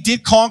he indeed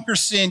did conquer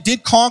sin,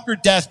 did conquer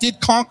death, did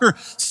conquer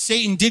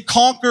Satan, did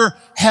conquer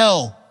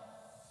hell.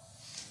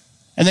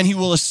 And then he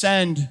will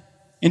ascend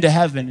into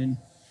heaven, and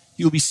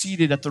he will be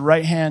seated at the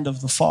right hand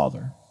of the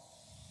Father.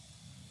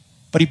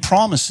 But he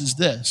promises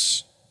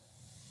this,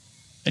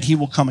 that he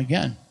will come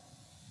again.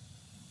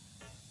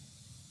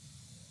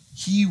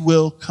 He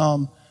will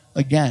come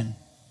again.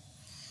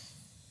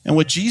 And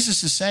what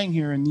Jesus is saying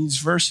here in these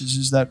verses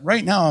is that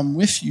right now I'm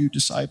with you,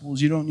 disciples.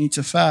 You don't need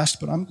to fast,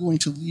 but I'm going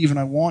to leave, and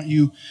I want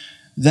you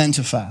then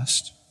to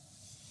fast.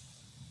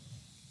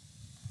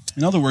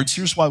 In other words,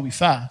 here's why we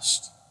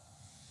fast.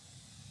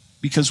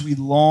 Because we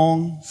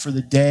long for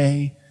the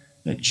day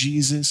that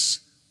Jesus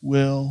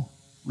will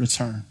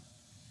return.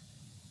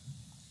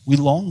 We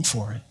long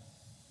for it.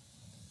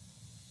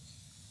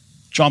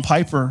 John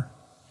Piper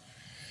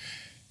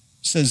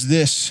says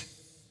this: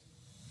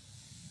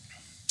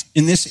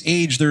 in this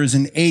age, there is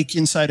an ache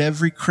inside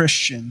every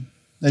Christian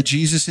that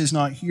Jesus is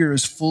not here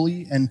as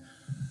fully and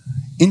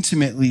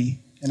intimately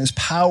and as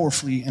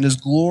powerfully and as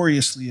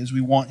gloriously as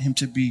we want him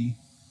to be.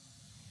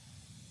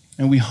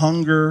 And we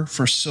hunger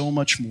for so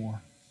much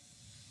more.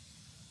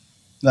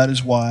 That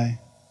is why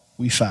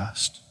we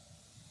fast.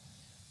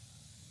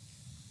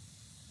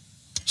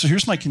 So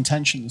here's my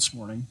contention this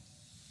morning.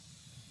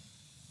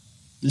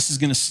 This is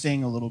going to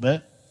sting a little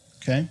bit,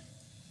 okay?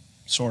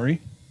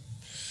 Sorry.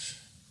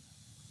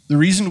 The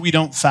reason we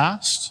don't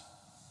fast,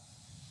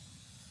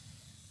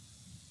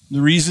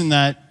 the reason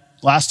that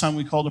last time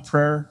we called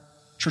a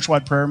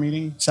church-wide prayer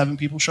meeting, 7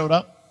 people showed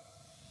up.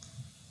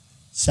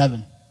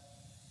 7.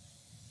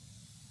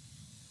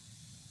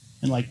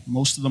 And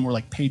most of them were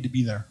paid to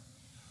be there.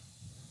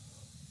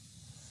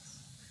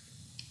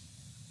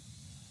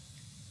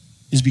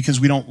 Is because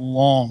we don't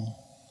long,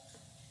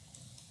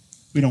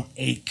 we don't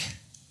ache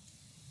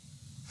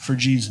for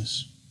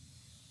Jesus.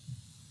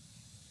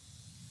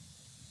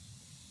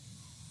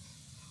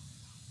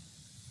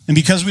 And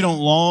because we don't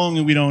long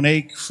and we don't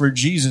ache for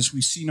Jesus,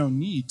 we see no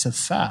need to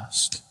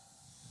fast.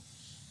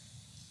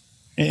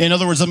 In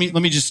other words, let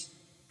me just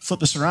flip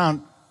this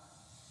around.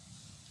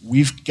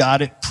 We've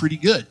got it pretty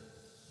good.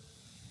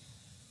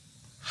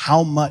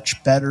 How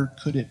much better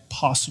could it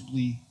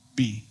possibly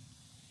be?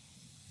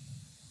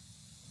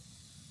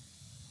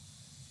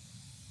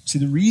 See,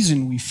 the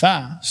reason we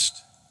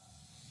fast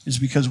is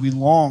because we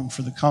long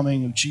for the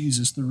coming of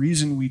Jesus. The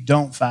reason we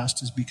don't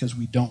fast is because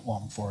we don't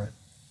long for it.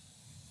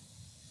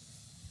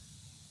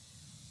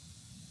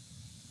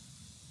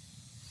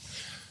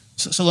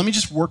 So let me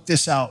just work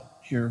this out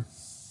here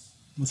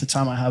with the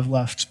time I have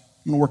left.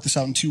 I'm going to work this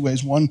out in 2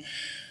 ways. One,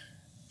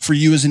 for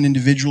you as an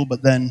individual,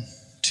 but then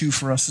 2,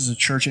 for us as a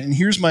church. And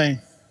here's kind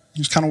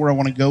of where I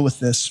want to go with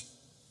this.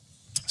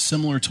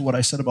 Similar to what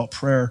I said about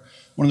prayer,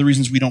 one of the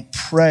reasons we don't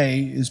pray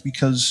is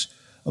because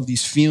of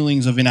these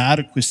feelings of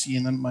inadequacy.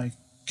 And then my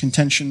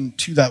contention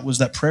to that was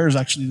that prayer is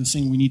actually the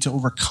thing we need to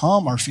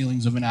overcome our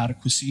feelings of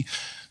inadequacy.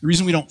 The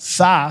reason we don't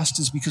fast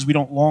is because we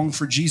don't long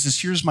for Jesus.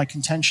 Here's my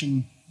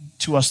contention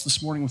to us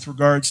this morning with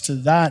regards to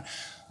that.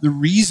 The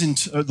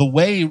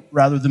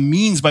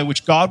means by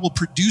which God will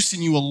produce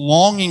in you a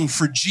longing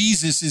for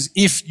Jesus is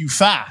if you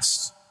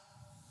fast.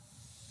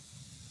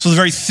 So the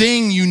very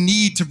thing you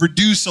need to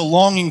produce a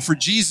longing for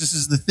Jesus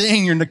is the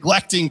thing you're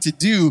neglecting to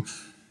do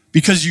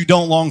because you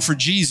don't long for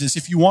Jesus.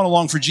 If you want to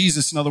long for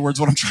Jesus, in other words,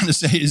 what I'm trying to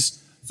say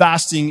is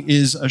fasting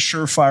is a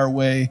surefire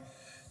way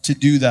to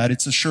do that.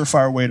 It's a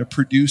surefire way to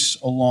produce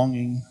a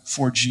longing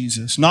for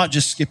Jesus. Not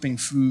just skipping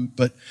food,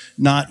 but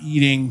not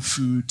eating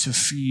food to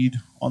feed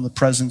on the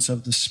presence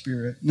of the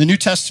Spirit. The New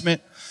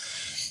Testament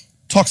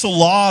talks a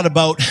lot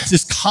about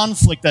this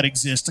conflict that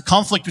exists, a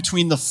conflict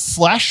between the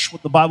flesh,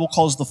 what the Bible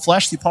calls the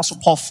flesh. The Apostle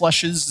Paul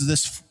fleshes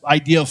this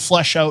idea of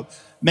flesh out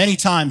many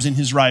times in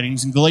his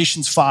writings, in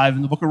Galatians 5,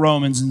 in the book of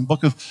Romans, in the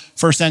book of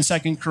 1st and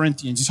 2nd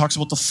Corinthians. He talks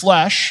about the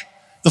flesh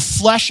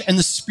and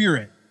the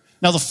Spirit.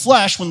 Now the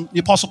flesh, when the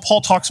Apostle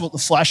Paul talks about the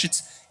flesh,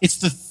 it's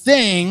the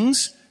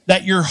things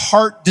that your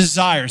heart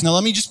desires. Now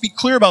let me just be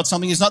clear about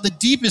something. It's not the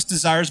deepest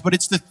desires, but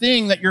it's the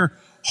thing that your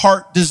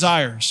heart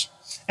desires.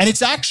 And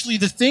it's actually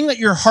the thing that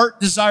your heart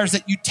desires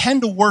that you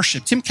tend to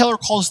worship. Tim Keller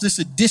calls this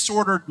a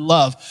disordered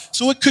love.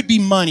 So it could be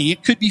money,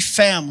 it could be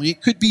family,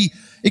 it could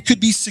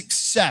be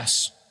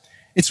success.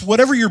 It's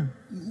whatever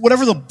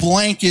the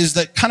blank is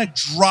that kind of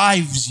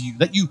drives you,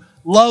 that you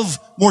love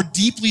more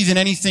deeply than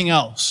anything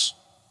else.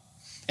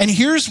 And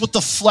here's what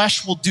the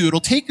flesh will do. It'll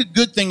take a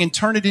good thing and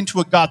turn it into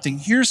a God thing.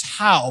 Here's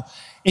how.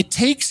 It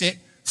takes it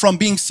from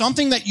being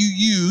something that you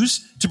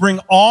use to bring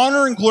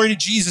honor and glory to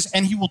Jesus,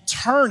 and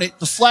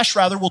the flesh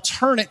will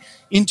turn it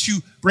into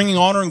bringing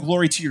honor and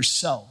glory to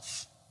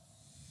yourself.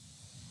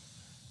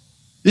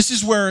 This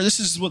is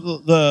what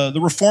the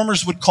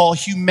reformers would call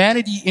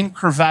humanity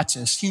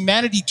incurvatus.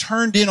 Humanity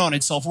turned in on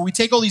itself, where we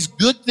take all these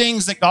good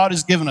things that God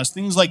has given us,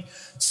 things like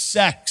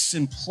sex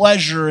and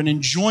pleasure and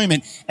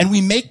enjoyment, and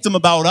we make them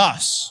about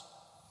us.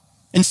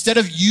 Instead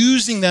of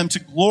using them to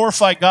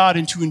glorify God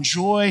and to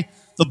enjoy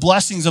the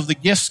blessings of the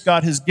gifts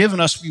God has given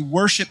us, we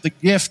worship the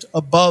gift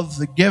above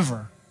the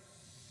giver.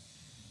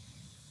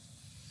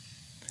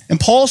 And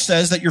Paul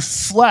says that your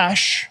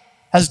flesh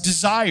has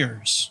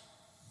desires.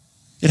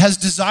 It has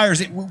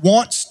desires. It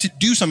wants to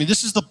do something.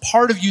 This is the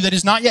part of you that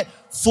is not yet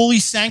fully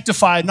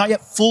sanctified, not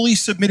yet fully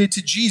submitted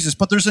to Jesus.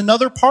 But there's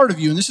another part of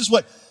you, and this is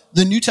what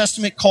the New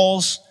Testament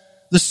calls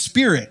the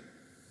Spirit.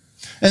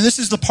 And this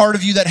is the part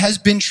of you that has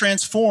been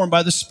transformed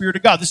by the Spirit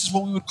of God. This is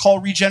what we would call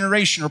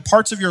regeneration, or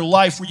parts of your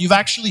life where you've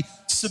actually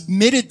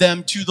submitted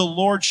them to the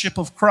lordship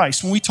of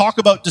Christ. When we talk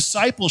about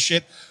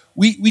discipleship,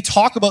 we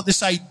talk about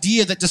this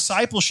idea that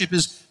discipleship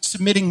is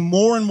submitting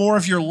more and more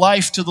of your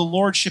life to the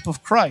lordship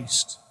of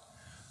Christ.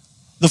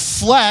 The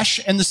flesh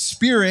and the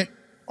Spirit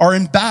are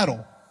in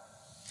battle.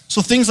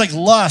 So things like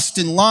lust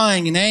and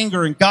lying and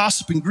anger and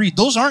gossip and greed,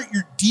 those aren't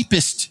your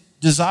deepest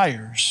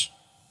desires.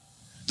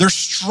 They're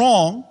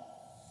strong,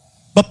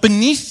 but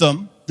beneath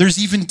them,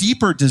 there's even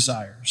deeper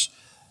desires.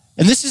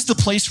 And this is the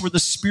place where the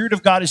Spirit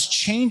of God is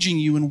changing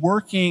you and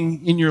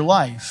working in your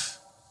life.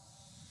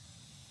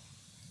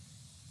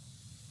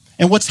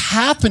 And what's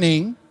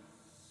happening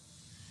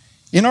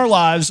in our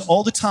lives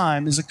all the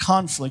time is a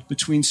conflict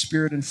between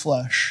spirit and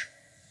flesh.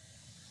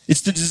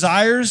 It's the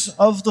desires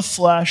of the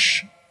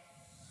flesh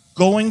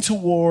going to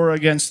war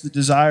against the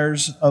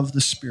desires of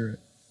the Spirit.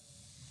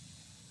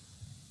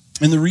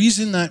 And the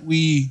reason that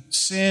we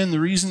sin, the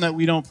reason that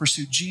we don't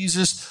pursue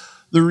Jesus,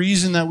 the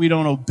reason that we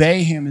don't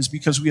obey him is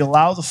because we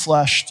allow the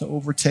flesh to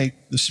overtake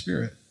the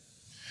Spirit.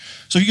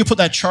 So if you could put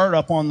that chart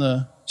up on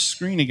the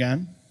screen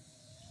again.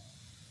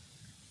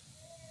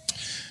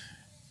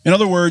 In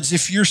other words,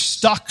 if you're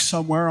stuck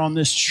somewhere on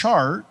this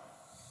chart,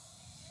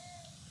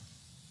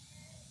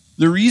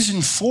 the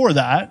reason for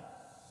that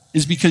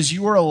is because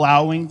you are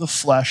allowing the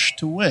flesh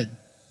to win.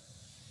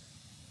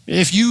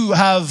 If you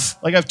have,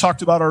 like I've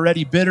talked about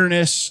already,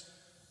 bitterness,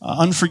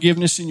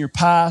 unforgiveness in your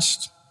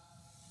past,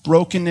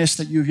 brokenness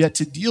that you've yet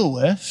to deal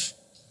with,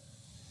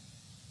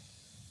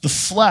 the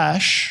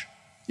flesh,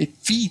 it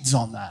feeds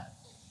on that.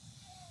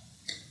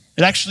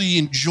 It actually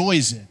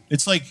enjoys it.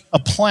 It's like a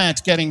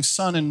plant getting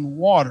sun and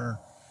water.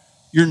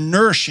 You're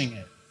nourishing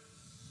it.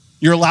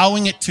 You're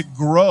allowing it to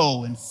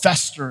grow and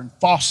fester and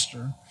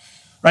foster.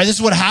 Right? This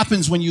is what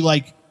happens when you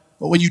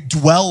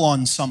dwell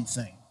on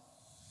something.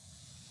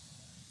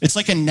 It's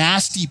like a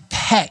nasty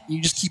pet.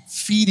 You just keep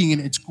feeding it.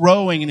 It's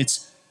growing and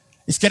it's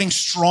getting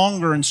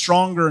stronger and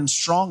stronger and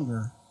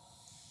stronger.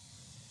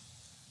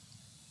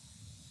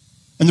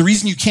 And the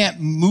reason you can't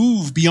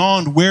move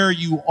beyond where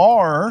you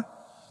are,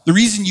 the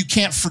reason you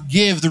can't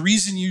forgive, the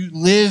reason you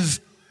live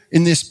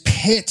in this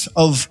pit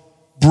of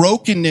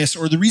brokenness,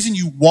 or the reason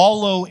you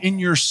wallow in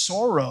your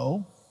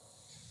sorrow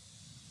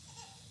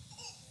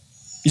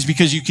is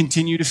because you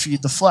continue to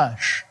feed the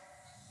flesh.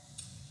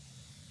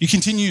 You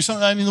continue,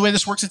 the way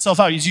this works itself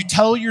out is you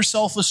tell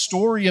yourself a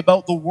story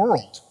about the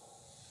world,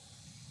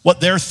 what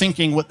they're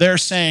thinking, what they're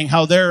saying,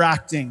 how they're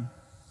acting.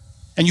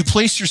 And you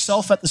place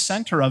yourself at the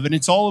center of it.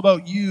 It's all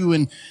about you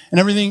and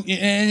everything.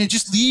 And it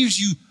just leaves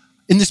you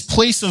in this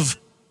place of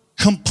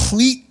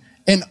complete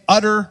and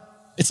utter.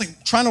 It's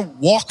like trying to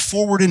walk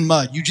forward in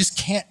mud. You just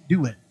can't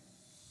do it.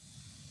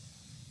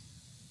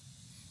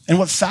 And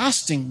what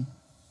fasting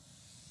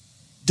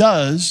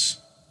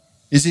does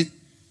is it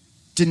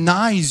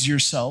denies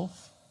yourself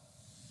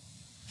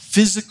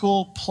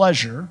physical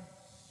pleasure,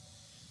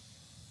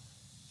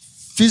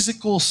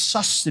 physical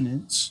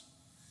sustenance,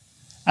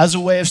 as a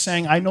way of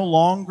saying, I no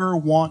longer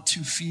want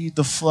to feed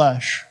the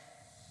flesh.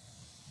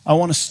 I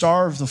want to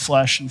starve the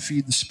flesh and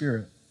feed the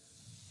spirit.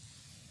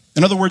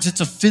 In other words,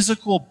 it's a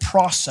physical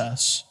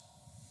process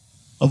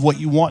of what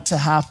you want to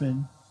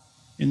happen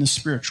in the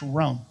spiritual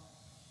realm.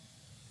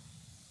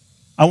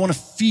 I want to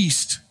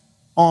feast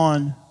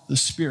on the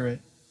spirit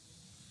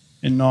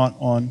and not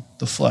on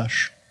the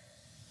flesh.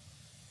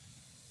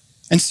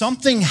 And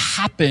something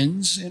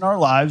happens in our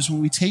lives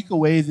when we take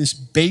away this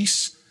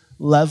base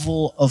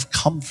level of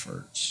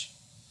comfort.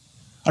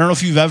 I don't know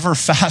if you've ever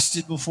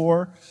fasted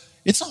before.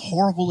 It's a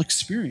horrible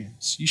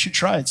experience. You should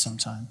try it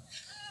sometime.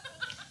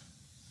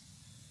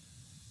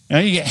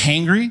 You get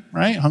hangry,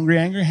 right? Hungry,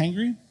 angry,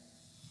 hangry.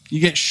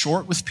 You get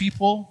short with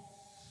people.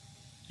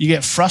 You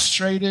get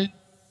frustrated.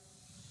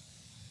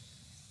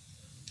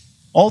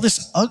 All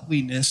this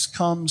ugliness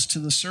comes to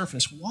the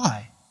surface.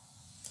 Why?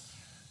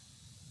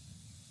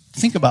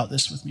 Think about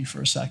this with me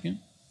for a second.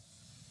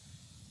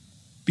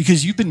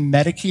 Because you've been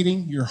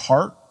medicating your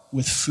heart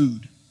with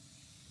food.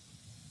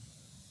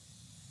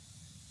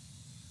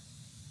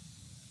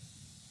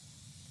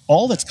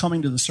 All that's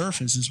coming to the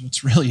surface is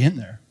what's really in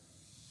there.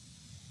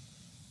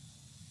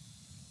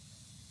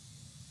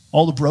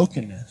 All the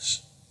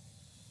brokenness,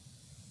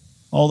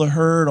 all the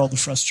hurt, all the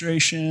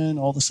frustration,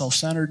 all the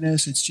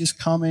self-centeredness, it's just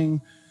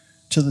coming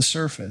to the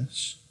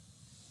surface.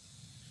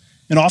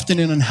 And often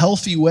in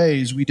unhealthy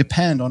ways, we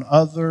depend on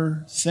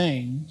other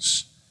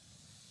things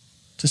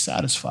to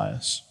satisfy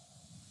us,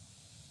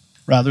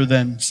 rather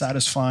than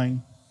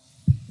satisfying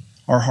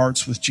our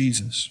hearts with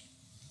Jesus.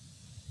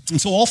 And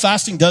so all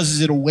fasting does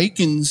is it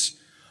awakens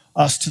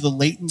us to the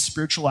latent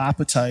spiritual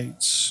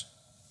appetites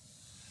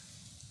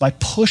by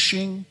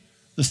pushing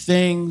the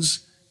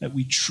things that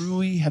we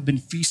truly have been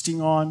feasting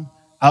on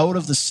out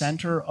of the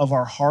center of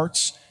our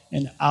hearts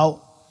and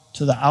out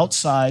to the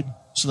outside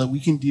so that we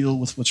can deal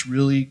with what's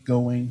really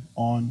going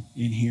on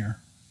in here.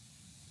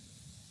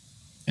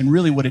 And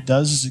really what it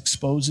does is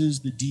exposes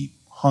the deep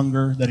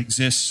hunger that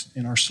exists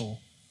in our soul.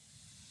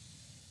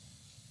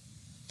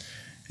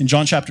 In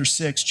John chapter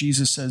 6,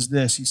 Jesus says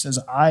this. He says,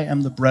 I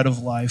am the bread of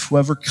life.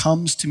 Whoever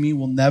comes to me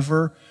will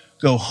never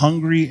go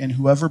hungry, and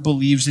whoever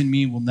believes in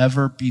me will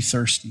never be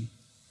thirsty.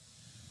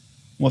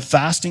 What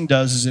fasting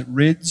does is it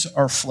rids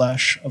our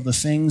flesh of the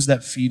things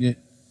that feed it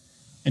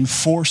and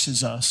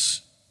forces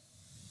us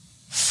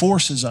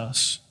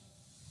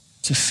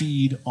to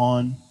feed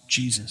on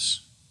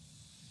Jesus.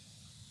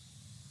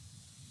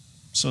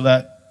 So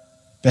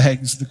that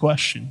begs the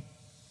question,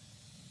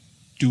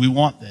 do we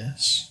want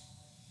this?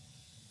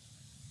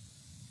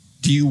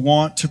 Do you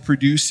want to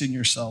produce in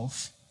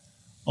yourself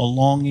a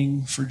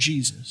longing for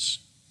Jesus?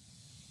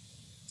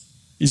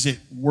 Is it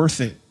worth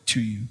it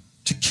to you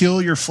to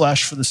kill your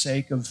flesh for the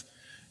sake of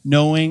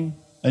knowing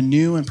a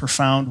new and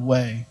profound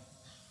way,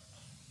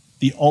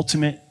 the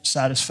ultimate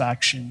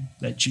satisfaction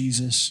that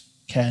Jesus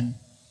can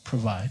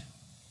provide?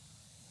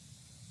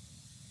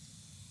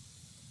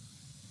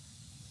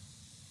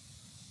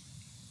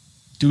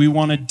 Do we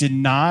want to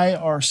deny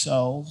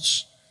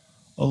ourselves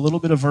a little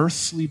bit of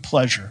earthly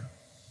pleasure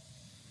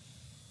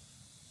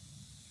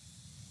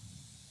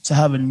to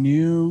have a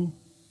new,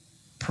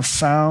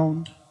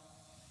 profound,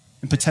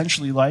 and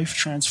potentially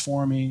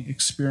life-transforming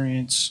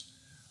experience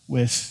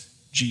with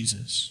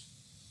Jesus?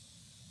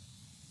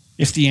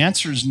 If the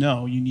answer is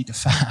no, you need to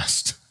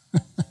fast.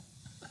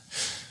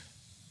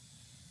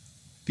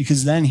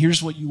 Because then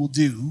here's what you will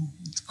do,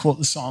 to quote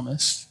the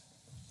psalmist,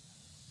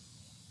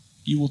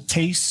 you will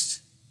taste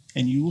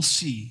and you will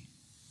see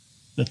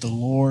that the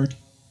Lord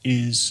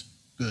is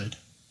good.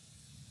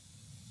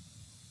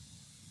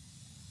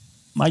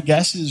 My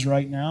guess is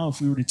right now, if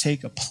we were to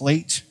take a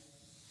plate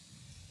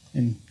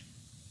and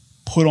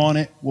put on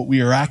it what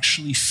we are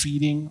actually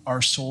feeding our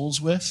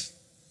souls with,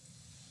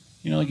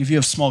 like if you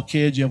have small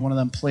kids, you have one of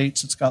them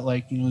plates, it's got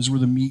this is where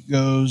the meat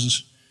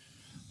goes.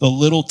 The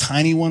little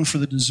tiny one for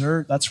the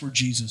dessert, that's where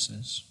Jesus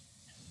is.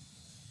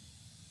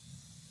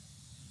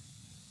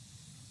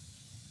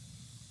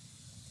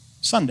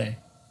 Sunday,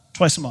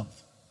 twice a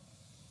month.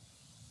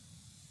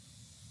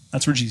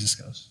 That's where Jesus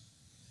goes.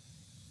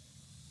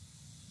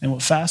 And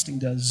what fasting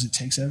does is it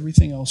takes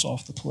everything else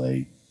off the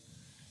plate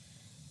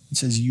and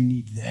says, you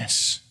need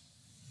this.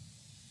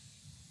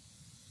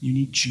 You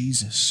need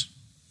Jesus.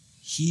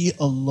 He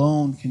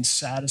alone can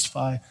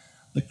satisfy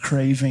the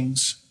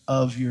cravings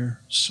of your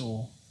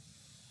soul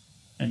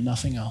and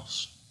nothing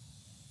else.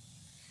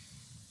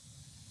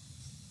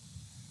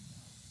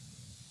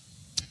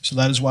 So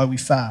that is why we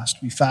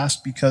fast. We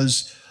fast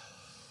because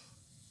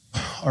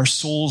our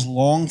souls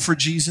long for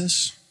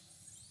Jesus,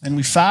 and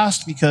we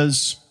fast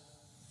because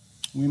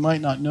we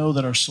might not know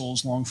that our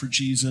souls long for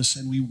Jesus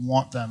and we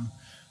want them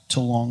to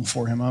long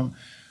for him. I'm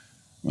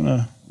going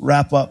to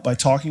wrap up by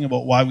talking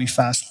about why we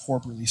fast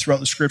corporately. Throughout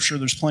the scripture,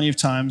 there's plenty of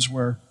times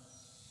where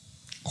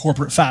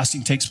corporate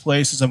fasting takes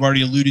place, as I've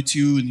already alluded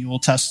to in the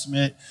Old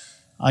Testament.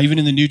 Even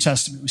in the New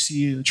Testament, we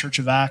see the Church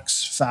of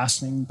Acts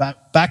fasting.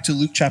 Back to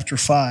Luke chapter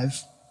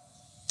 5.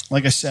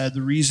 Like I said,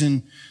 the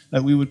reason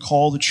that we would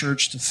call the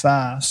church to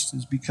fast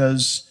is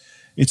because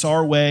it's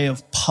our way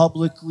of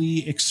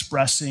publicly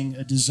expressing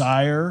a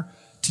desire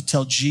to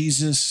tell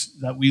Jesus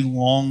that we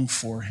long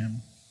for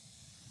him.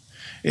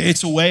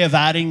 It's a way of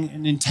adding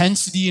an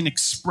intensity and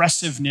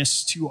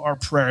expressiveness to our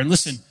prayer. And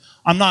listen,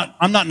 I'm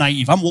not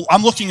naive.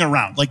 I'm looking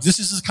around. Like, this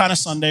is the kind of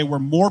Sunday where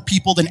more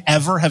people than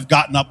ever have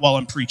gotten up while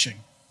I'm preaching.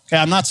 Okay,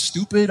 I'm not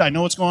stupid. I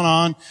know what's going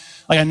on.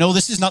 Like, I know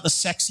this is not the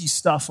sexy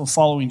stuff of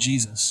following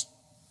Jesus.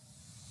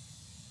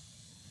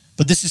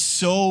 But this is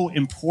so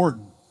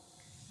important.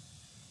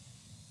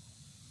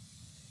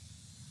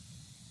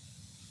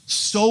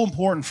 So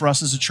important for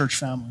us as a church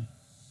family.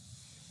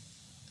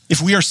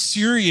 If we are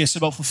serious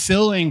about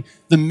fulfilling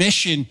the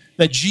mission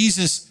that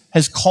Jesus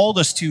has called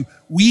us to,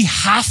 we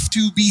have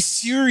to be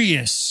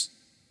serious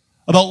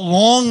about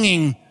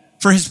longing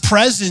for his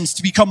presence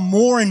to become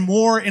more and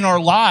more in our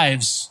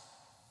lives.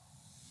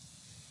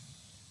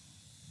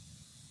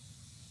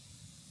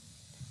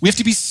 We have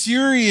to be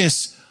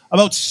serious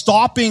about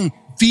stopping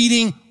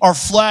feeding our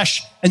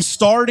flesh and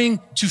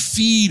starting to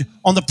feed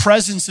on the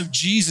presence of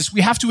Jesus.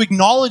 We have to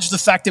acknowledge the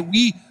fact that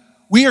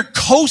we are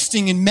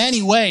coasting in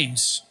many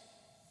ways.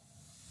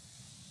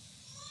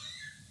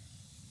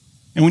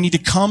 And we need to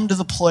come to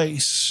the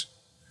place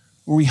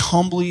where we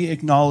humbly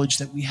acknowledge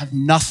that we have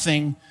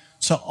nothing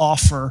to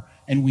offer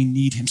and we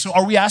need him. So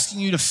are we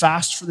asking you to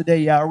fast for the day?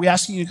 Yeah. Are we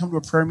asking you to come to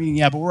a prayer meeting?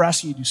 Yeah, but we're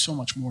asking you to do so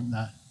much more than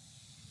that.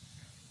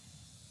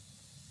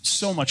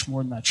 So much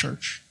more than that,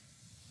 church.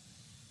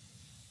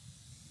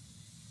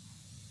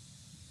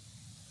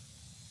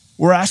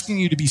 We're asking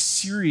you to be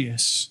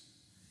serious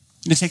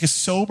and to take a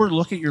sober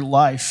look at your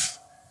life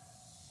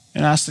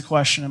and ask the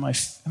question, am I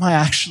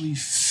actually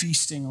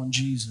feasting on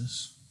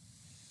Jesus?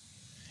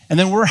 And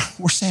then we're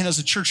saying as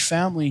a church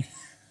family,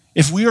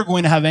 if we are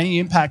going to have any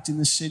impact in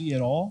this city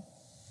at all,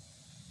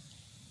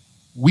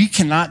 we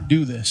cannot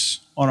do this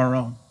on our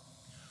own.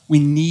 We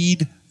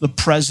need the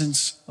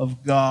presence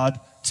of God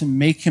to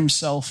make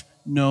himself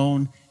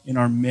known in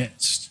our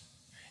midst.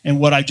 And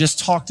what I just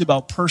talked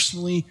about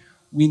personally,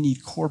 we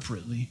need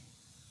corporately.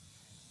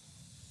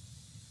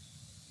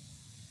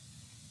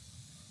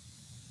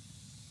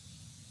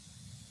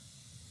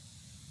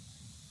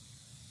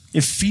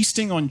 If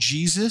feasting on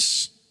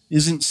Jesus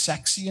isn't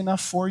sexy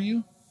enough for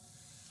you,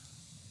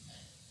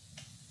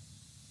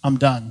 I'm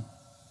done.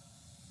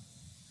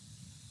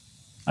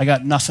 I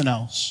got nothing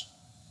else.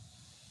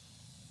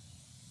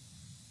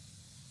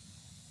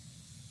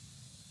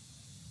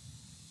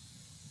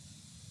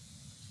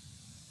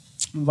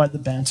 Invite the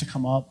band to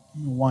come up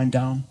and wind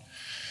down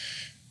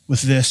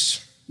with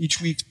this. Each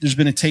week there's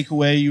been a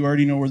takeaway. You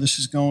already know where this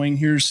is going.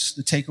 Here's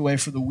the takeaway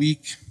for the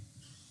week.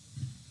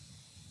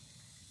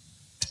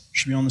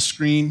 Should be on the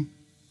screen.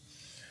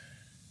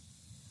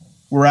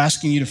 We're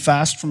asking you to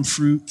fast from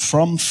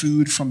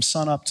food from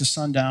sunup to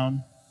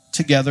sundown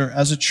together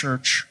as a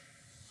church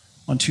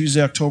on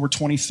Tuesday, October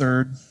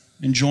 23rd,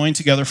 and join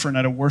together for a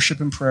night of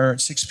worship and prayer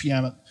at 6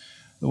 p.m. at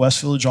the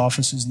West Village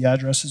offices. The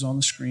address is on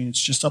the screen.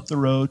 It's just up the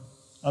road,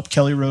 up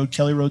Kelly Road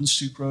and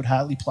Stoop Road,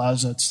 Hatley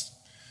Plaza. It's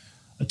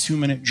a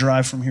 2-minute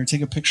drive from here.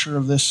 Take a picture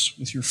of this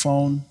with your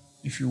phone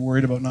if you're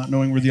worried about not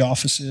knowing where the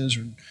office is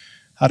or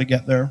how to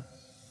get there.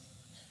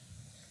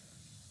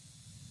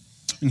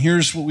 And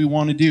here's what we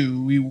want to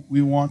do.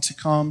 We want to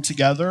come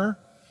together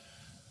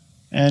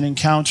and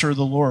encounter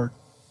the Lord.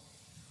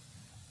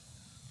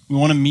 We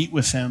want to meet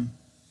with him.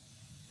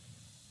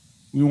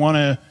 We want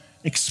to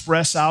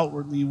express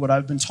outwardly what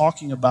I've been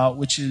talking about,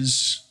 which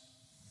is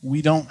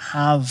we don't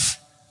have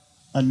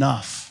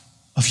enough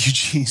of you,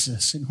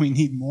 Jesus, and we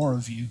need more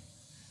of you.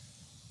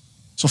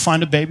 So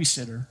find a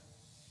babysitter.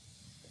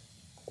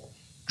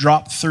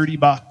 Drop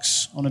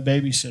 $30 on a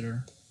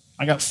babysitter.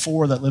 I got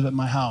 4 that live at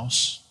my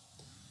house.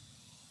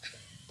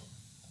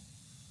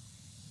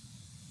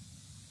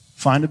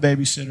 Find a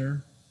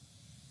babysitter.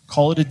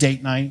 Call it a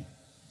date night.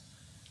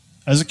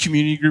 As a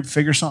community group,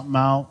 figure something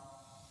out.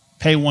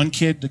 Pay one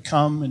kid to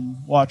come and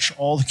watch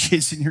all the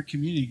kids in your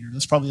community group.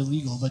 That's probably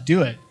illegal, but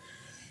do it.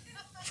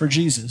 For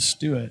Jesus,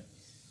 do it.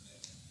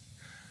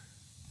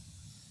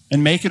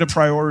 And make it a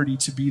priority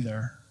to be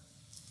there.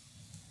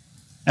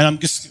 And I'm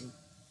just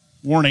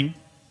warning,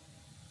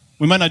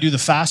 we might not do the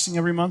fasting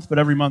every month, but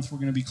every month we're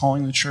going to be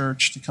calling the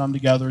church to come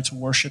together to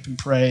worship and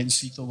pray and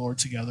seek the Lord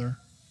together.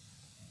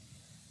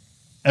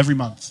 Every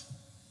month.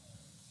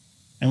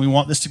 And we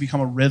want this to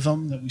become a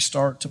rhythm that we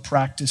start to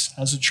practice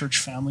as a church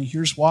family.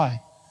 Here's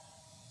why.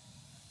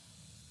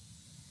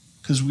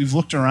 Because we've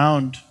looked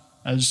around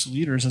as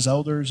leaders, as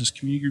elders, as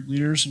community group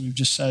leaders, and we've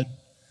just said,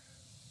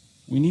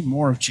 We need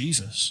more of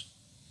Jesus.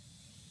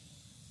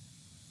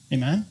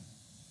 Amen?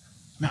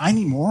 Man, I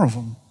need more of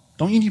him.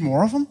 Don't you need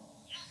more of him?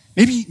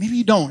 Maybe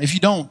you don't. If you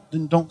don't,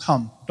 then don't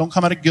come. Don't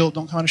come out of guilt.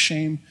 Don't come out of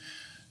shame.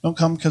 Don't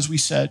come because we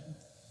said.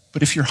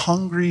 But if you're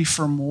hungry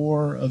for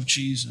more of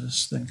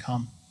Jesus, then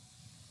come.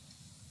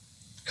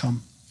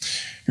 Come.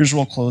 Here's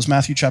where we'll close.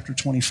 Matthew chapter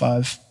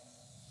 25.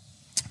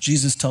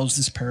 Jesus tells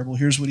this parable.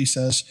 Here's what he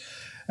says.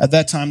 At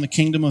that time, the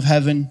kingdom of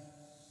heaven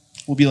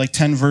will be like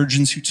 10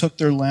 virgins who took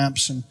their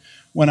lamps and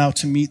went out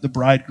to meet the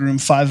bridegroom.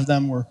 5 of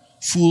them were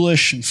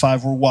foolish and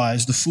 5 were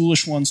wise. The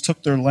foolish ones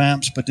took their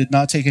lamps but did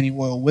not take any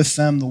oil with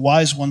them. The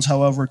wise ones,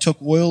 however,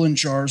 took oil in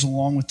jars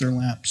along with their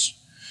lamps.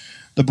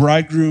 The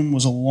bridegroom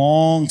was a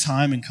long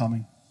time in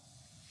coming,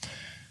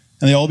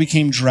 and they all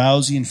became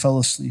drowsy and fell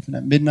asleep. And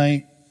at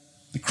midnight,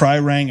 the cry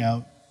rang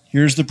out,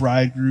 "Here's the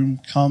bridegroom,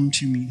 come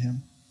to meet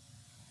him."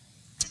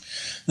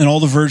 Then all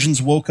the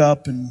virgins woke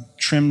up and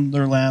trimmed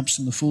their lamps,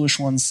 and the foolish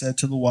ones said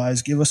to the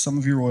wise, "Give us some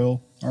of your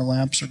oil. Our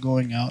lamps are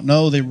going out."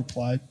 "No," they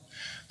replied,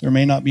 "there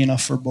may not be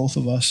enough for both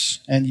us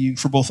and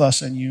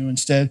you.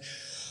 Instead,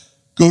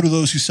 go to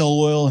those who sell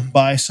oil and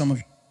buy some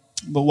of."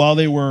 But while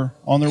they were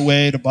on their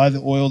way to buy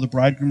the oil, the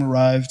bridegroom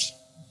arrived.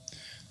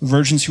 The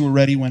virgins who were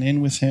ready went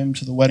in with him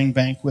to the wedding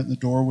banquet, and the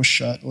door was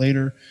shut.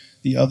 Later,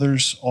 the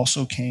others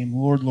also came.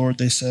 "Lord, Lord,"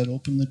 they said,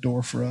 "open the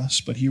door for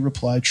us." But he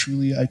replied,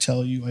 "Truly, I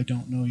tell you, I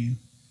don't know you.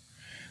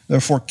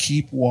 Therefore,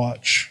 keep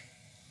watch,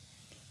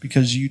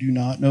 because you do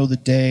not know the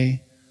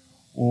day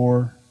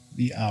or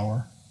the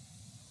hour."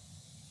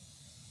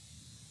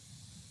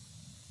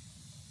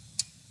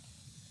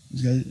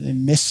 They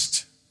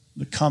missed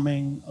the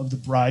coming of the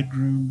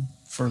bridegroom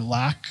for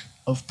lack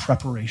of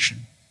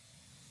preparation.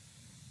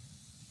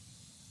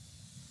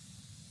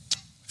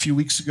 A few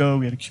weeks ago,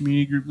 we had a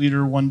community group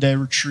leader one-day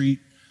retreat.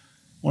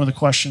 One of the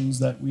questions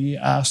that we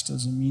asked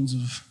as a means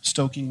of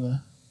stoking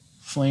the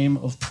flame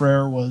of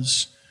prayer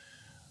was,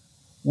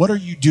 what are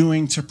you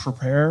doing to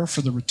prepare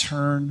for the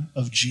return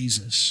of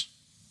Jesus?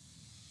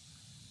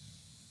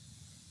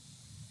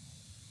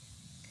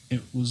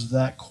 It was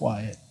that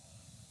quiet.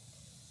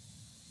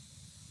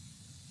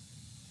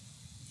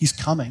 He's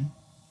coming.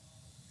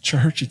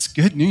 Church, it's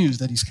good news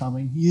that he's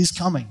coming. He is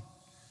coming.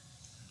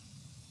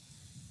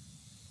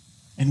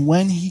 And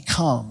when he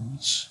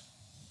comes,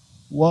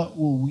 what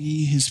will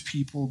we, his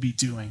people, be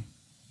doing?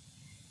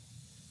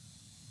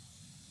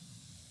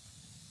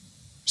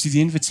 See, the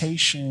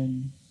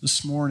invitation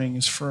this morning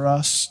is for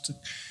us to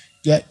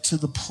get to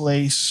the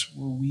place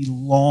where we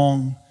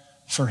long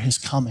for his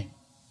coming.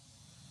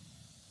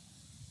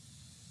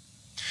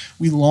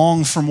 We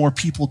long for more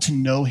people to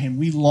know him.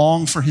 We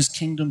long for his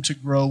kingdom to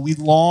grow. We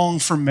long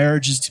for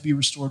marriages to be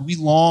restored. We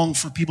long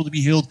for people to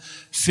be healed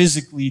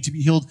physically, to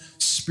be healed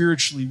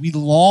spiritually. We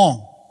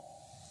long.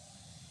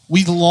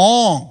 We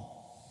long.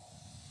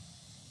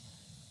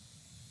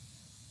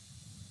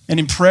 And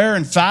in prayer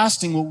and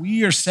fasting, what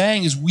we are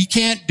saying is we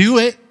can't do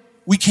it.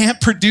 We can't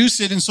produce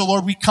it. And so,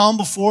 Lord, we come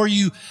before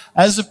you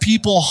as a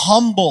people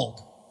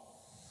humbled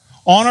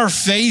on our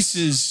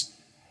faces.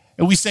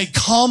 And we say,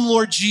 come,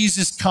 Lord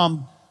Jesus,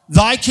 come.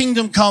 Thy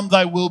kingdom come,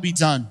 thy will be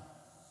done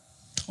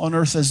on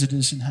earth as it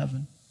is in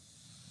heaven.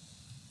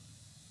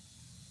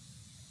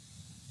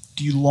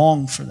 Do you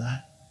long for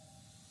that?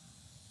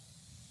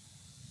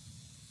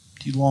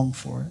 Do you long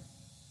for it?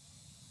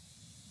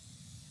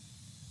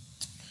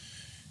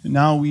 And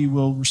now we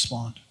will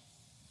respond.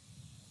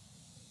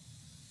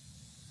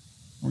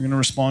 We're going to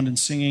respond in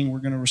singing. We're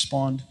going to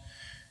respond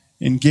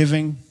in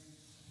giving.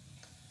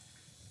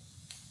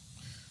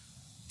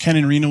 Ken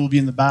and Rena will be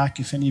in the back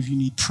if any of you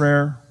need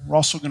prayer. We're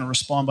also going to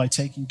respond by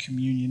taking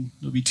communion.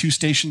 There'll be 2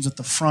 stations at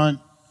the front.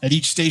 At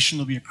each station,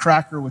 there'll be a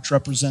cracker, which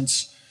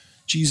represents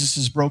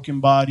Jesus' broken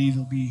body.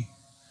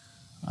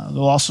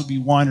 There'll also be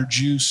wine or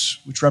juice,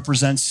 which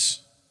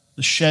represents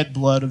the shed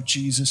blood of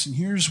Jesus. And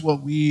here's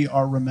what we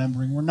are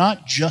remembering. We're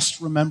not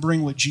just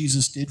remembering what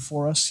Jesus did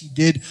for us. He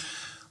did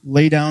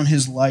lay down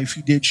his life.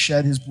 He did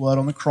shed his blood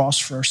on the cross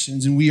for our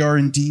sins, and we are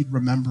indeed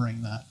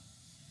remembering that.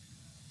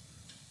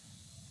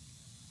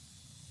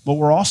 But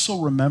we're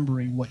also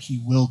remembering what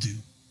he will do.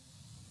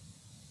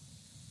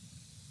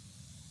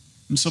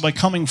 And so by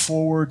coming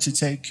forward to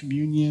take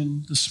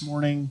communion this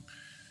morning,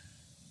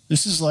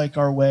 this is like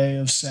our way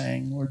of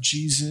saying, Lord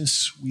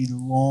Jesus, we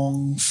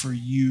long for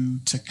you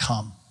to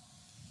come.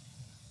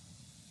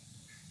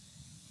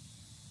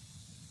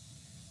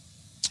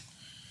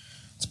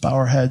 Let's bow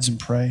our heads and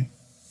pray.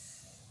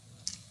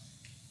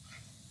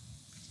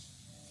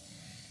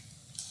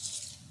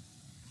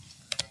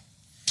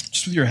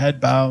 Just with your head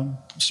bowed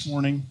this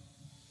morning,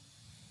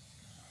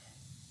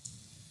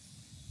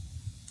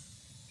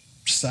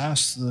 just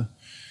ask the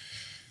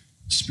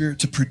Spirit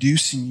to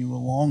produce in you a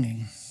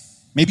longing.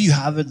 Maybe you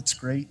have it, it's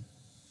great.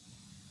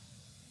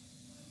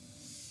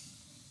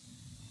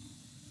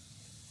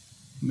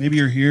 Maybe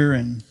you're here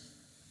and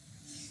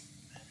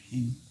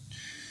there's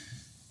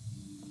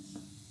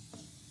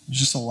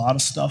just a lot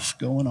of stuff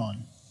going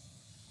on.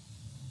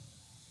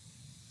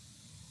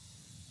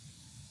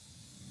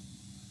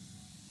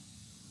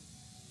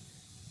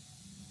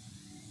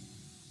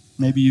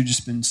 Maybe you've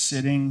just been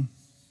sitting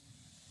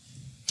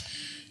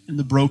in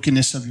the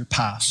brokenness of your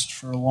past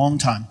for a long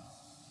time.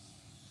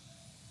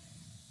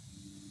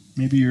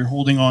 Maybe you're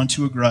holding on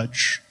to a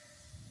grudge.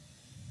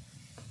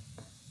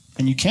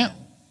 And you can't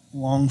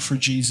long for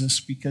Jesus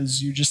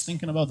because you're just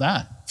thinking about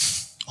that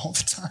all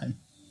the time.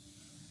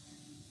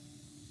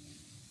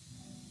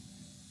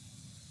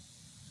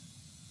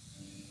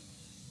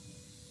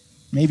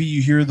 Maybe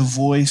you hear the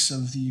voice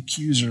of the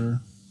accuser,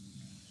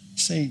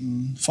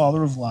 Satan,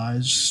 father of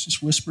lies,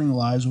 just whispering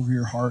lies over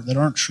your heart that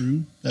aren't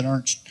true, that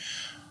aren't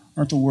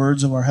the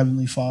words of our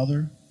Heavenly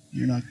Father.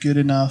 You're not good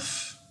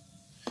enough.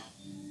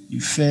 You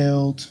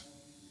failed.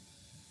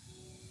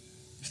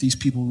 If these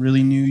people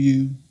really knew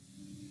you.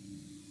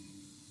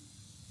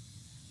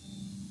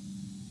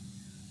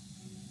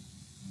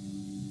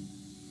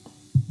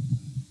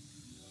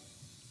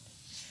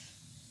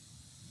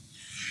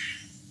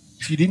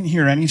 If you didn't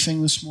hear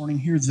anything this morning,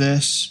 hear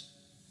this.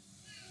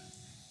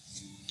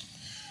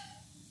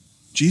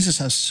 Jesus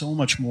has so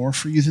much more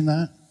for you than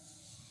that.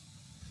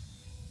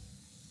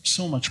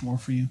 So much more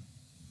for you.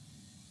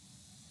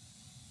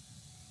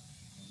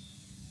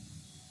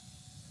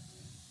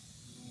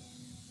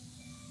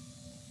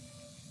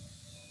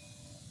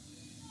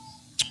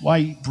 Why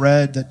eat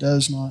bread that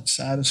does not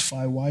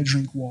satisfy? Why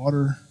drink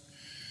water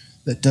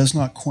that does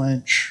not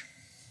quench?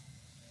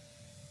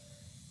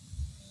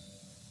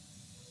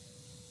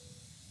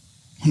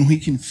 When we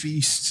can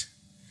feast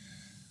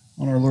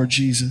on our Lord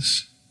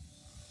Jesus.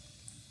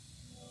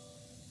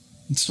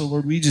 And so,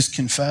 Lord, we just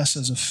confess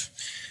as a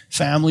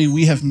family,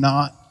 we have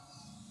not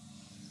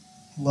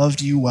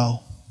loved you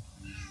well.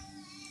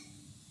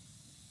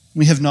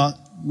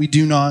 We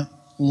do not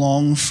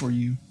long for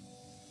you.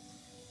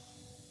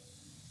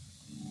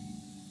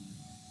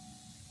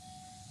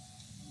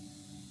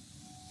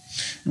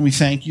 And we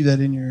thank you that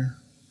in your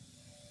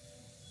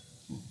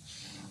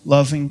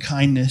loving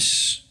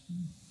kindness,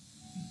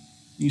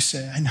 you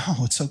say, I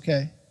know, it's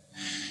okay.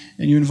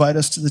 And you invite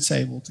us to the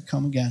table to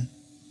come again.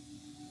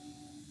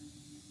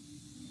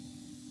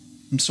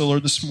 And so,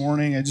 Lord, this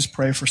morning, I just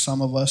pray for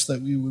some of us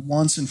that we would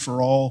once and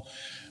for all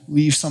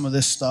leave some of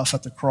this stuff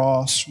at the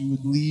cross. We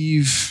would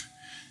leave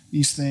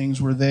these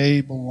things where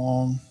they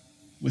belong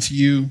with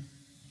you.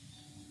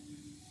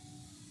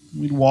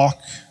 We'd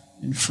walk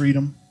in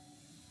freedom.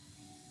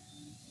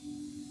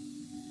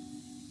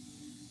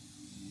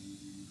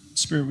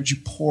 Spirit, would you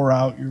pour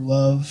out your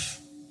love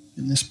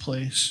in this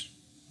place?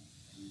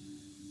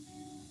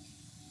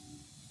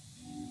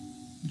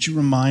 Would you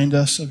remind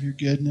us of your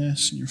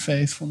goodness and your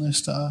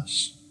faithfulness to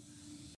us?